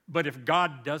here, but if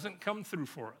God doesn't come through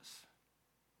for us,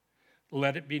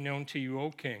 let it be known to you,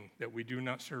 O king, that we do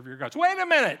not serve your gods. Wait a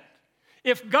minute.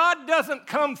 If God doesn't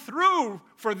come through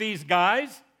for these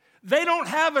guys, they don't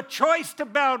have a choice to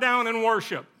bow down and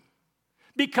worship.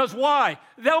 Because why?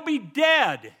 They'll be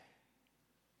dead.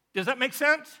 Does that make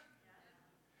sense?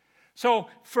 So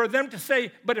for them to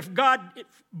say, but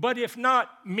if not,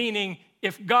 meaning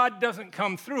if God doesn't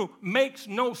come through, makes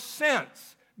no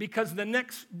sense because the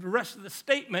rest of the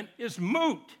statement is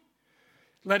moot.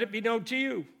 Let it be known to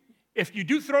you. If you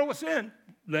do throw us in,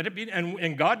 let it be,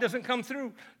 and God doesn't come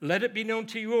through, let it be known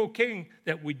to you, O king,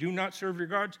 that we do not serve your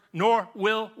gods, nor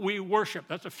will we worship.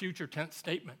 That's a future tense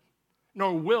statement.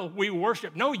 Nor will we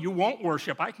worship. No, you won't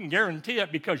worship. I can guarantee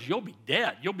it because you'll be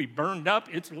dead. You'll be burned up.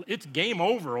 It's game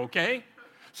over, okay?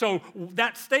 So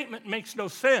that statement makes no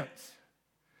sense.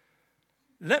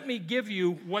 Let me give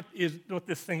you what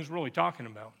this thing's really talking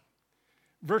about.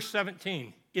 Verse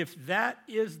 17, if that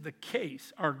is the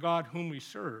case, our God whom we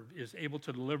serve is able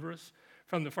to deliver us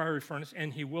from the fiery furnace,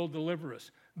 and he will deliver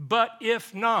us. But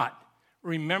if not,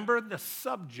 remember the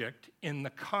subject in the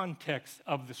context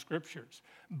of the scriptures.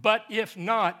 But if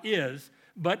not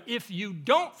but if you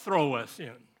don't throw us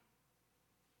in.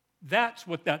 That's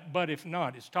what that but if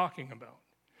not is talking about.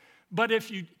 But if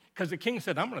you, because the king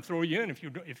said, I'm going to throw you in. If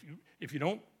you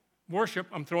don't worship,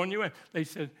 I'm throwing you in. They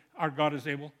said, our God is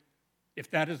able.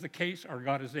 If that is the case, our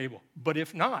God is able. But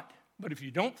if not, but if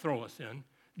you don't throw us in,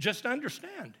 just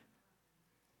understand.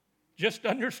 Just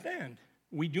understand.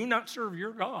 We do not serve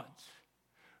your gods,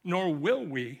 nor will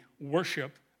we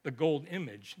worship the gold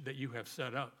image that you have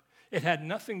set up. It had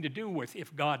nothing to do with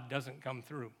if God doesn't come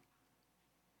through.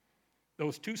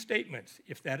 Those two statements,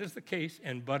 if that is the case,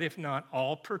 and but if not,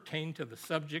 all pertain to the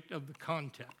subject of the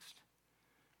context.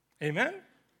 Amen?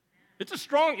 It's a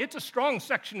strong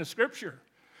section of Scripture.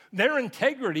 Their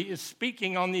integrity is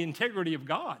speaking on the integrity of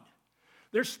God.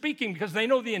 They're speaking because they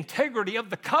know the integrity of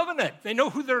the covenant. They know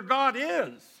who their God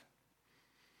is.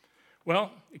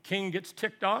 Well, the king gets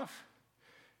ticked off,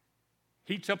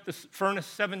 heats up the furnace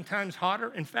 7 times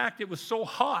hotter. In fact, it was so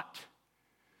hot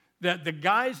that the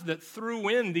guys that threw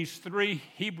in these 3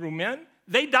 Hebrew men,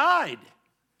 they died.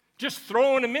 Just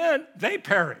throwing them in, they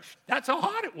perished. That's how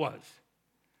hot it was.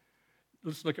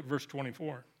 Let's look at verse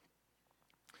 24.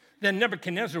 Then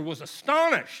Nebuchadnezzar was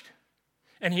astonished,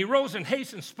 and he rose in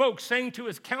haste and spoke, saying to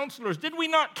his counselors, "Did we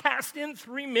not cast in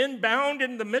 3 men bound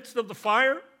in the midst of the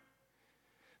fire?"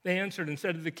 They answered and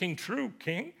said to the king, "True,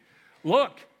 king.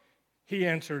 Look," he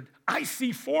answered, "I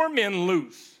see 4 men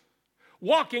loose,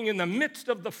 walking in the midst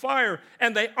of the fire,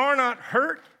 and they are not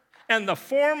hurt, and the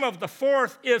form of the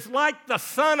 4th is like the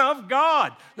Son of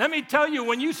God." Let me tell you,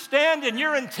 when you stand in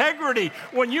your integrity,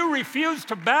 when you refuse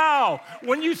to bow,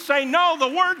 when you say, "No, the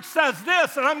word says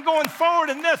this, and I'm going forward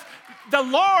in this," the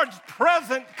Lord's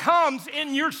presence comes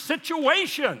in your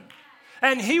situation.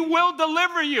 And he will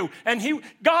deliver you. And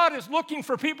God is looking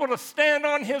for people to stand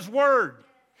on his word.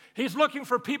 He's looking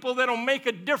for people that will make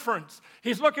a difference.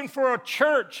 He's looking for a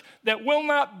church that will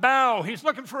not bow. He's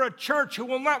looking for a church who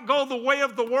will not go the way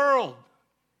of the world.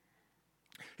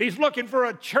 He's looking for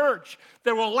a church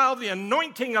that will allow the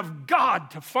anointing of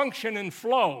God to function and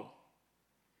flow.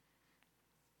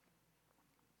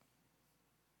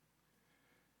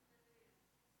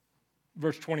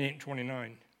 Verse 28 and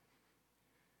 29.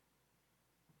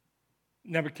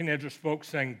 Nebuchadnezzar spoke,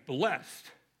 saying, "Blessed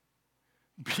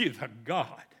be the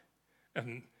God of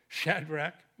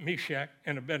Shadrach, Meshach,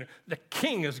 and Abednego." The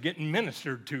king is getting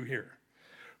ministered to here,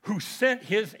 who sent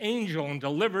his angel and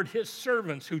delivered his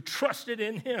servants who trusted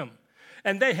in him.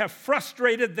 And they have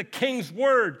frustrated the king's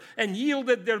word and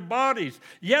yielded their bodies,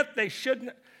 yet they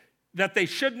should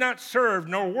not serve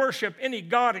nor worship any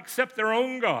god except their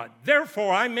own God.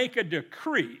 Therefore, I make a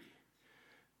decree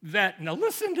that, now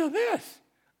listen to this.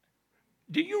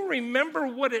 Do you remember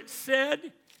what it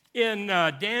said in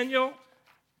Daniel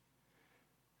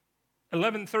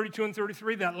 11:32 and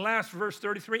 33, that last verse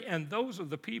 33? "And those of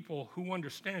the people who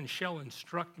understand shall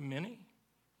instruct many."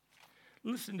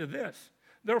 Listen to this.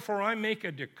 "Therefore I make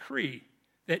a decree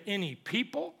that any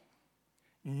people,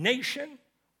 nation,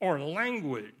 or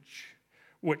language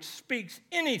which speaks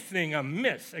anything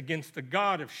amiss against the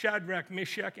God of Shadrach,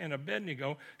 Meshach, and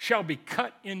Abednego shall be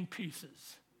cut in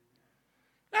pieces."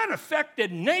 That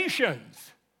affected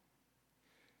nations.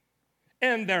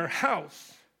 "And their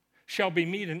house shall be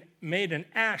made an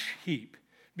ash heap,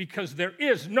 because there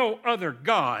is no other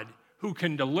God who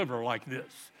can deliver like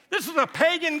this." This is a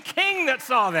pagan king that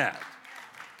saw that.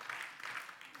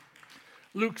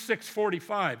 Luke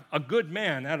 6:45, "A good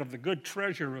man out of the good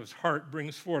treasure of his heart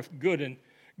brings forth good,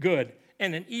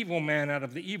 and an evil man out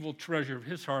of the evil treasure of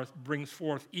his heart brings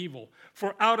forth evil.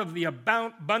 For out of the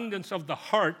abundance of the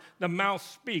heart, the mouth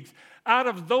speaks." Out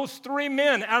of those 3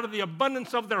 men, out of the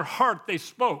abundance of their heart, they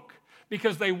spoke,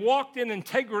 because they walked in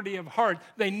integrity of heart.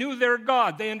 They knew their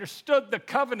God. They understood the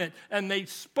covenant, and they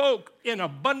spoke in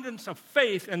abundance of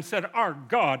faith and said, "Our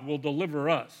God will deliver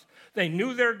us." They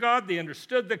knew their God. They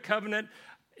understood the covenant.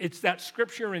 It's that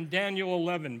scripture in Daniel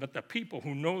 11, "But the people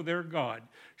who know their God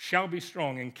shall be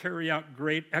strong and carry out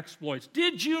great exploits."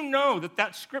 Did you know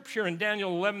that scripture in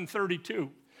Daniel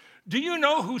 11:32, do you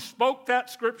know who spoke that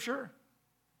scripture?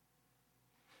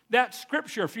 That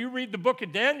scripture, if you read the book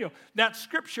of Daniel, that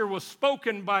scripture was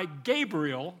spoken by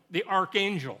Gabriel, the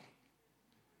archangel.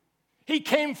 He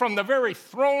came from the very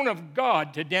throne of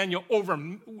God to Daniel over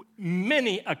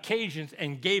many occasions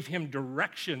and gave him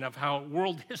direction of how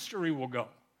world history will go.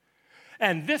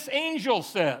 And this angel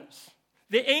says,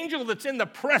 the angel that's in the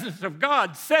presence of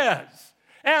God says,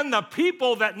 "And the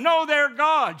people that know their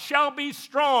God shall be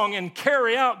strong and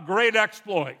carry out great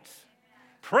exploits."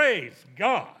 Praise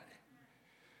God.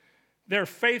 Their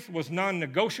faith was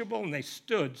non-negotiable, and they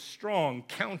stood strong,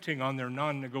 counting on their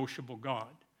non-negotiable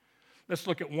God. Let's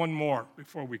look at one more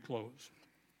before we close.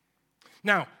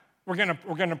 Now, we're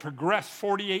going to progress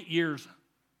 48 years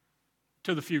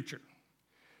to the future.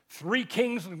 3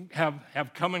 kings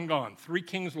have come and gone, 3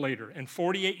 kings later, and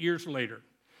 48 years later.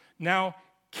 Now,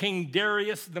 King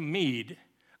Darius the Mede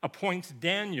appoints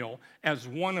Daniel as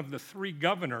one of the 3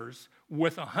 governors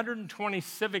with 120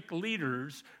 civic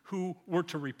leaders who were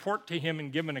to report to him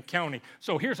and give an accounting.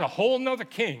 So here's a whole nother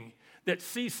king that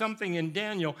sees something in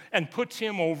Daniel and puts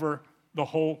him over the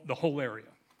whole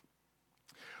area.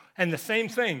 And the same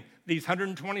thing, these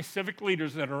 120 civic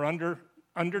leaders that are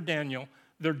under Daniel,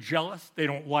 they're jealous. They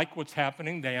don't like what's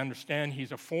happening. They understand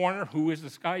he's a foreigner. Who is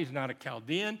this guy? He's not a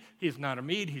Chaldean. He's not a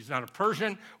Mede. He's not a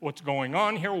Persian. What's going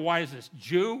on here? Why is this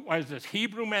Jew? Why is this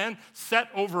Hebrew man set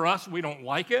over us? We don't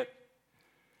like it.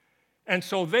 And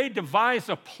so they devise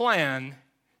a plan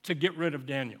to get rid of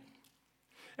Daniel.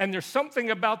 And there's something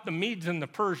about the Medes and the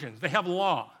Persians. They have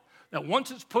law that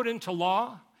once it's put into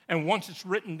law, and once it's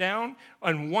written down,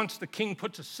 and once the king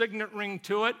puts a signet ring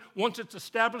to it, once it's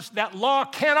established, that law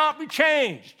cannot be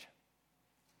changed.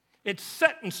 It's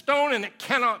set in stone and it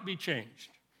cannot be changed.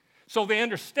 So they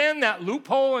understand that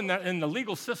loophole in the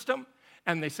legal system,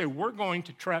 and they say, we're going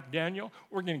to trap Daniel.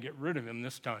 We're going to get rid of him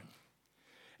this time.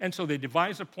 And so they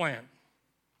devise a plan.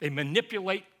 They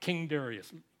manipulate King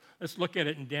Darius. Let's look at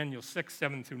it in Daniel 6,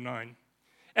 7 through 9.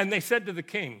 And they said to the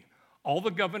king, all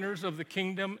the governors of the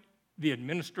kingdom, the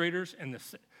administrators and the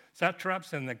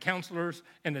satraps and the counselors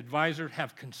and advisors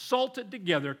have consulted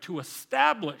together to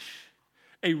establish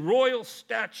a royal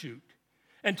statute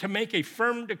and to make a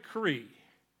firm decree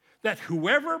that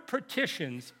whoever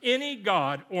petitions any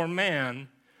god or man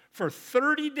for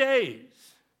 30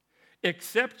 days,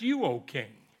 except you, O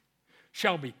king,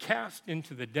 shall be cast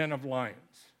into the den of lions.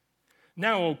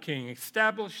 Now, O king,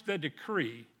 establish the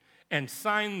decree and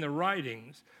sign the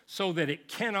writings so that it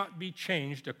cannot be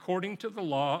changed according to the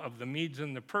law of the Medes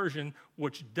and the Persians,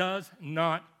 which does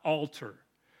not alter.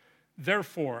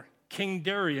 Therefore, King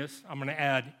Darius, I'm going to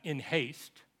add in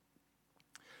haste,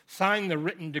 signed the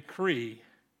written decree.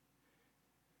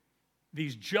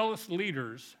 These jealous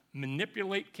leaders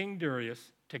manipulate King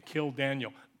Darius to kill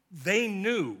Daniel. They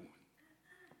knew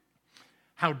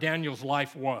how Daniel's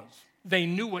life was. They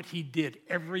knew what he did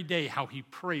every day, how he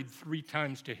prayed 3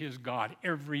 times to his God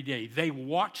every day. They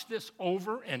watched this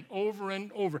over and over and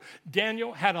over.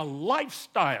 Daniel had a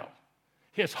lifestyle,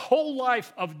 his whole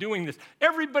life of doing this.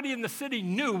 Everybody in the city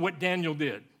knew what Daniel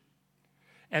did.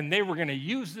 And they were going to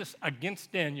use this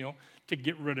against Daniel to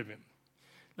get rid of him.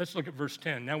 Let's look at verse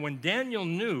 10. Now, when Daniel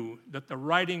knew that the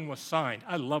writing was signed,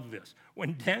 I love this.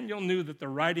 When Daniel knew that the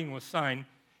writing was signed,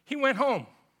 he went home.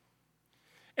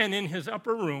 And in his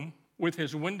upper room, with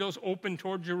his windows open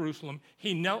toward Jerusalem,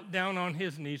 he knelt down on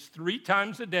his knees 3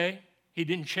 times a day. He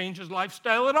didn't change his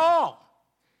lifestyle at all.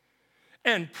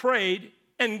 And prayed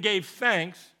and gave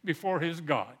thanks before his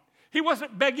God. He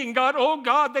wasn't begging God, oh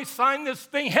God, they signed this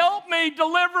thing, help me,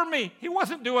 deliver me. He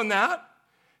wasn't doing that.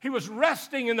 He was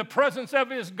resting in the presence of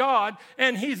his God,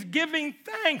 and he's giving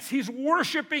thanks. He's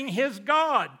worshiping his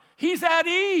God. He's at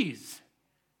ease.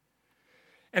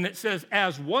 And it says,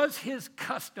 as was his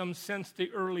custom since the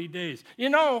early days. You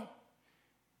know,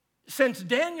 since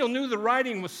Daniel knew the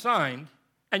writing was signed,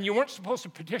 and you weren't supposed to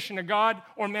petition a god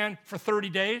or man for 30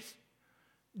 days,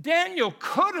 Daniel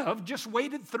could have just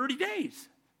waited 30 days.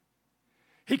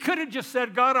 He could have just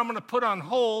said, God, I'm going to put on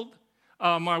hold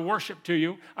my worship to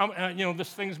you. This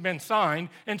thing's been signed,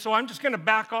 and so I'm just going to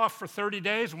back off for 30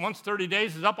 days. Once 30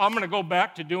 days is up, I'm going to go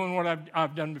back to doing what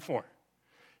I've done before.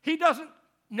 He doesn't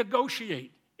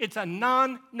negotiate. It's a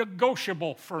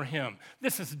non-negotiable for him.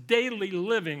 This is daily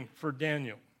living for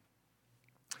Daniel.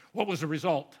 What was the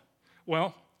result?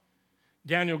 Well,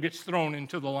 Daniel gets thrown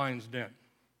into the lion's den.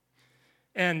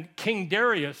 And King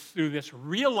Darius, through this,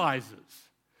 realizes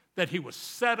that he was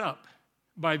set up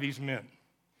by these men.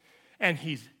 And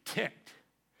he's ticked.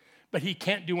 But he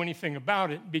can't do anything about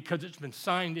it because it's been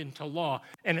signed into law.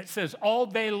 And it says all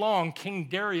day long, King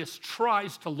Darius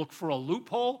tries to look for a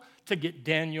loophole to get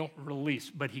Daniel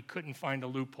released, but he couldn't find a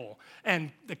loophole. And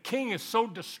the king is so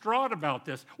distraught about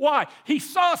this. Why? He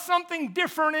saw something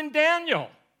different in Daniel.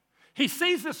 He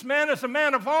sees this man as a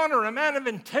man of honor, a man of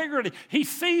integrity. He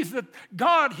sees that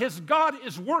God, his God,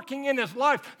 is working in his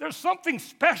life. There's something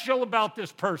special about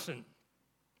this person.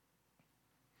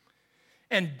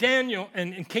 And Daniel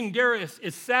and King Darius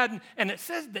is saddened, and it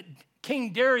says that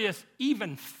King Darius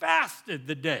even fasted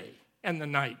the day and the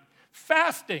night,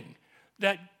 fasting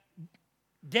that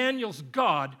Daniel's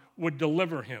God would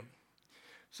deliver him.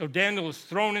 So Daniel is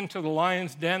thrown into the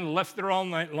lion's den, left there all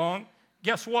night long.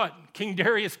 Guess what? King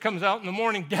Darius comes out in the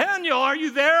morning. Daniel, are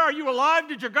you there? Are you alive?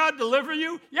 Did your God deliver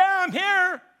you? Yeah, I'm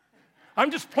here.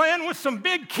 I'm just playing with some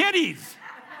big kitties.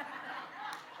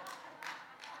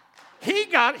 He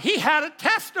had a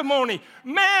testimony.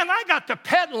 Man, I got to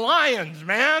pet lions,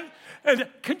 man. And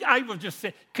I will just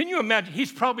say, can you imagine?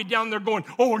 He's probably down there going,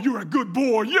 oh, you're a good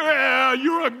boy. Yeah,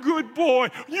 you're a good boy.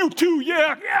 You too,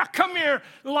 yeah, come here.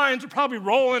 The lions are probably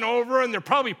rolling over, and they're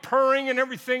probably purring and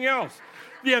everything else.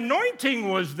 The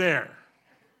anointing was there.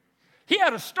 He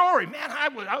had a story. Man,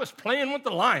 I was playing with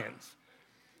the lions.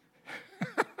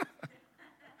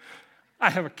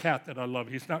 I have a cat that I love.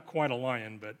 He's not quite a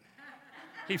lion, but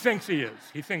he thinks he is.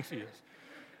 He thinks he is.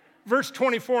 Verse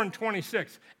 24 and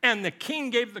 26. And the king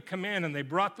gave the command, and they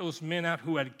brought those men out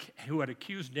who had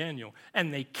accused Daniel,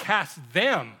 and they cast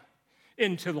them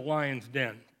into the lion's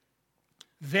den.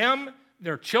 Them,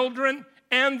 their children,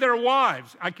 and their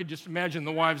wives. I could just imagine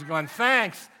the wives going,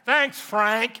 thanks,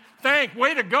 Frank.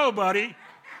 Way to go, buddy.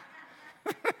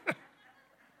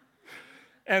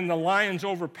 And the lions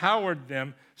overpowered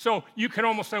them. So you can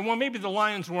almost say, well, maybe the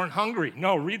lions weren't hungry.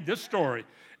 No, read this story.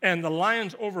 And the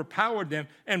lions overpowered them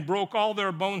and broke all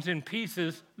their bones in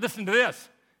pieces. Listen to this.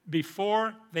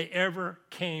 before they ever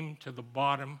came to the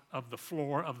bottom of the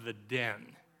floor of the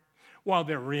den. While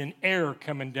they were in air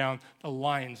coming down, the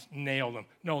lions nailed them.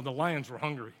 No, the lions were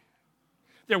hungry.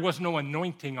 There was no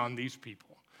anointing on these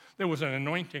people. There was an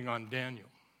anointing on Daniel.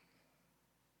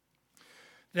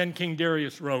 Then King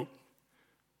Darius wrote,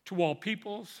 "To all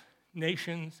peoples,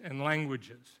 nations, and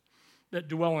languages that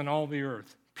dwell in all the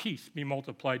earth, peace be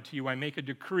multiplied to you. I make a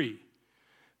decree."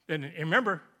 Then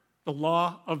remember the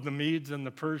law of the Medes and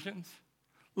the Persians?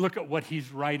 Look at what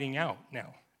he's writing out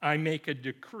now. "I make a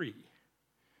decree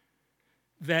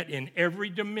that in every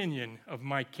dominion of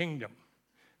my kingdom,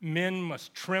 men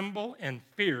must tremble and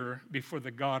fear before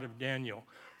the God of Daniel.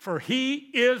 For he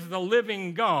is the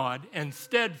living God and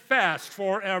steadfast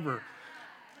forever."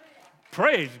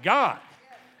 Praise God.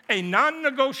 A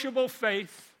non-negotiable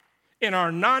faith in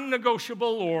our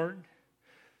non-negotiable Lord,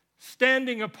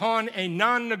 standing upon a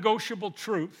non-negotiable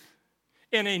truth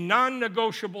in a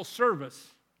non-negotiable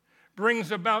service,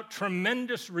 brings about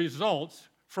tremendous results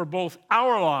for both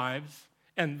our lives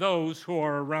and those who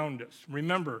are around us.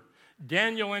 Remember,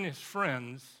 Daniel and his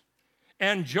friends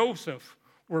and Joseph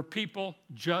were people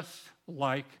just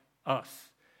like us,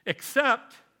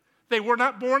 except they were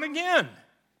not born again.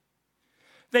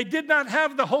 They did not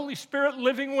have the Holy Spirit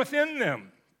living within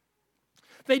them.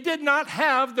 They did not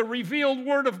have the revealed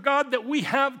Word of God that we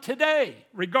have today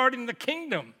regarding the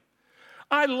kingdom.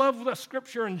 I love the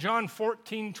scripture in John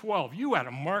 14:12. You had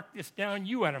to mark this down.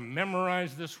 You had to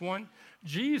memorize this one.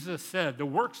 Jesus said, "The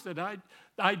works that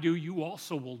I do, you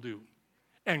also will do.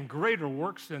 And greater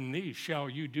works than these shall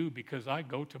you do, because I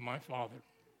go to my Father."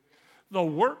 The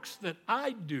works that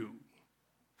I do.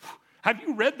 Have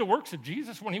you read the works of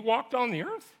Jesus when he walked on the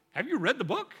earth? Have you read the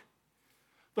book?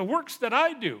 The works that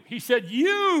I do. He said,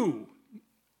 you,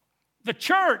 the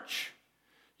church,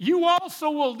 you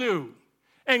also will do.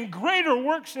 And greater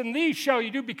works than these shall you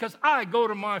do, because I go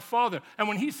to my Father. And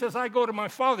when he says, I go to my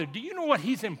Father, do you know what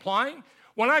he's implying?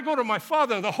 When I go to my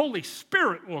Father, the Holy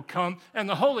Spirit will come, and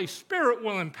the Holy Spirit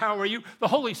will empower you. The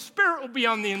Holy Spirit will be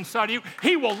on the inside of you.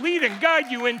 He will lead and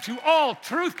guide you into all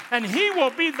truth, and he will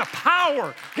be the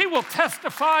power. He will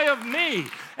testify of me,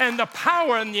 and the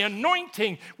power and the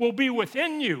anointing will be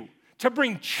within you to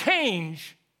bring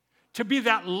change, to be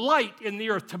that light in the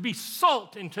earth, to be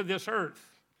salt into this earth.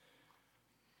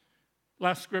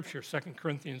 Last scripture, 2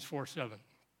 Corinthians 4:7.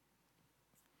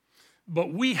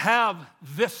 But we have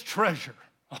this treasure.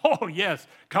 Oh, yes.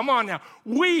 Come on now.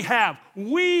 We have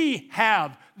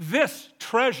this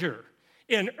treasure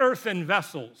in earthen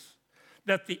vessels,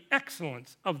 that the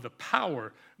excellence of the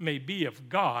power may be of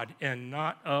God and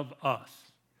not of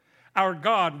us. Our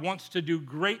God wants to do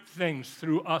great things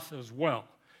through us as well.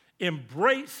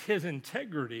 Embrace his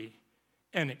integrity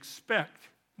and expect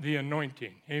the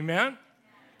anointing. Amen?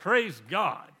 Praise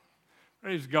God.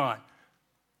 Praise God.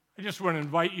 I just want to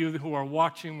invite you who are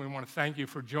watching, we want to thank you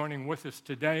for joining with us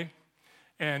today.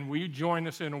 And will you join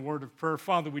us in a word of prayer?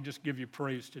 Father, we just give you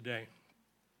praise today.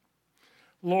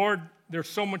 Lord, there's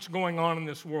so much going on in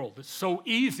this world. It's so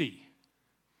easy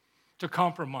to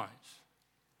compromise.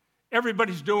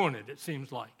 Everybody's doing it, it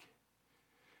seems like.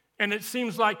 And it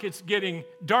seems like it's getting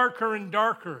darker and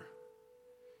darker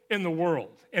in the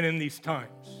world and in these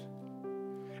times.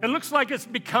 It looks like it's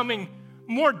becoming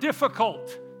more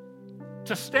difficult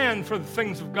to stand for the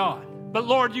things of God. But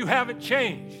Lord, you haven't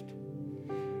changed.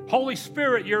 Holy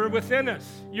Spirit, you're within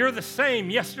us. You're the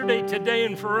same yesterday, today,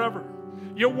 and forever.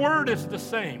 Your word is the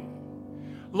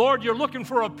same. Lord, you're looking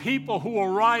for a people who will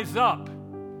rise up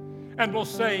and will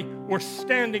say, we're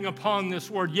standing upon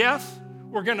this word. Yes,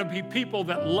 we're going to be people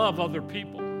that love other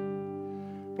people.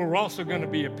 But we're also going to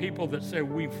be a people that say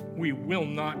we will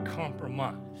not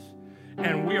compromise.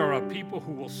 And we are a people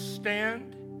who will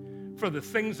stand for the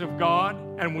things of God,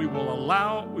 and we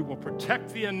will protect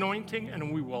the anointing,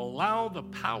 and we will allow the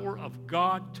power of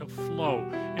God to flow.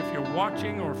 If you're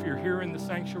watching or if you're here in the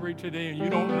sanctuary today and you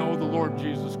don't know the Lord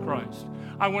Jesus Christ,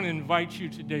 I want to invite you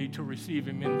today to receive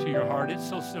him into your heart. It's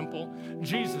so simple.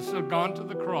 Jesus has gone to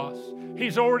the cross.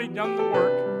 He's already done the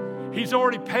work. He's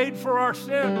already paid for our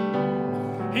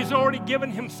sin. He's already given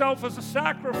himself as a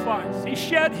sacrifice. He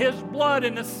shed his blood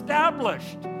and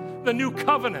established the new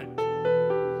covenant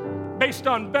based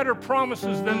on better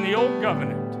promises than the old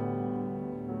covenant,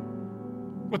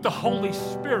 with the Holy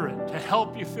Spirit to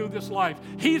help you through this life.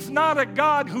 He's not a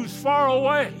God who's far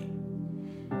away.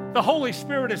 The Holy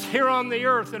Spirit is here on the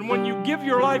earth, and when you give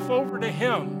your life over to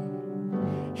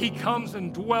him, he comes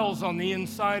and dwells on the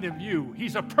inside of you.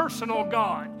 He's a personal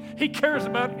God. He cares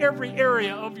about every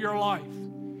area of your life,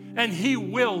 and he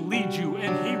will lead you,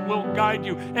 and he will guide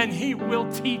you, and he will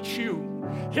teach you.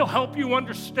 He'll help you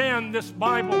understand this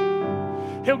Bible.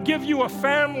 He'll give you a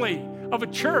family of a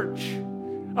church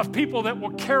of people that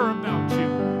will care about you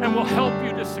and will help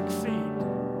you to succeed.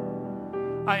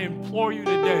 I implore you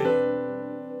today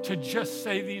to just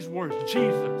say these words: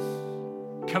 Jesus,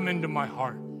 come into my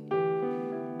heart.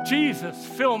 Jesus,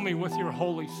 fill me with your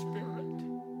Holy Spirit.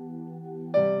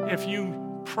 If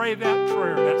you pray that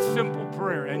prayer, that simple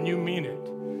prayer, and you mean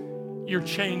it, you're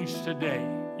changed today.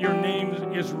 Your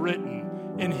name is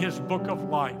written in his book of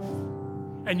life,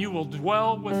 and you will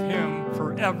dwell with him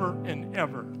forever and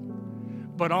ever.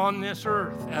 But on this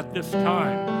earth, at this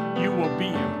time, you will be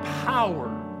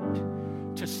empowered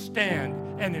to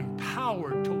stand and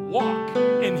empowered to walk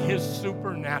in his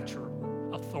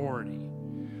supernatural authority.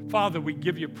 Father, we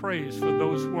give you praise for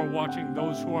those who are watching,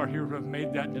 those who are here who have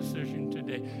made that decision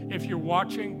today. If you're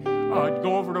watching,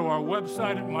 go over to our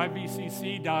website at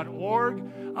myvcc.org.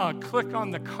 Click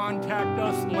on the Contact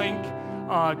Us link.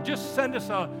 Just send us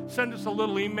a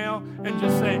little email and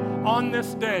just say, on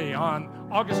this day, on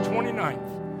August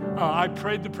 29th, I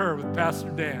prayed the prayer with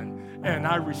Pastor Dan, and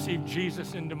I received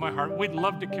Jesus into my heart. We'd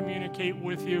love to communicate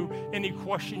with you. Any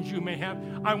questions you may have,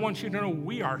 I want you to know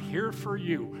we are here for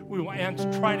you. We will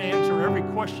try to answer every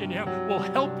question you have. We'll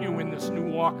help you in this new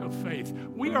walk of faith.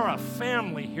 We are a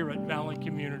family here at Valley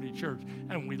Community Church,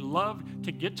 and we love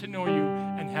to get to know you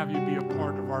and have you be a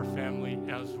part of our family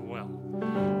as well.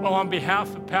 Well, on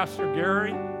behalf of Pastor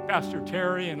Gary, Pastor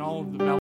Terry, and all of the Valley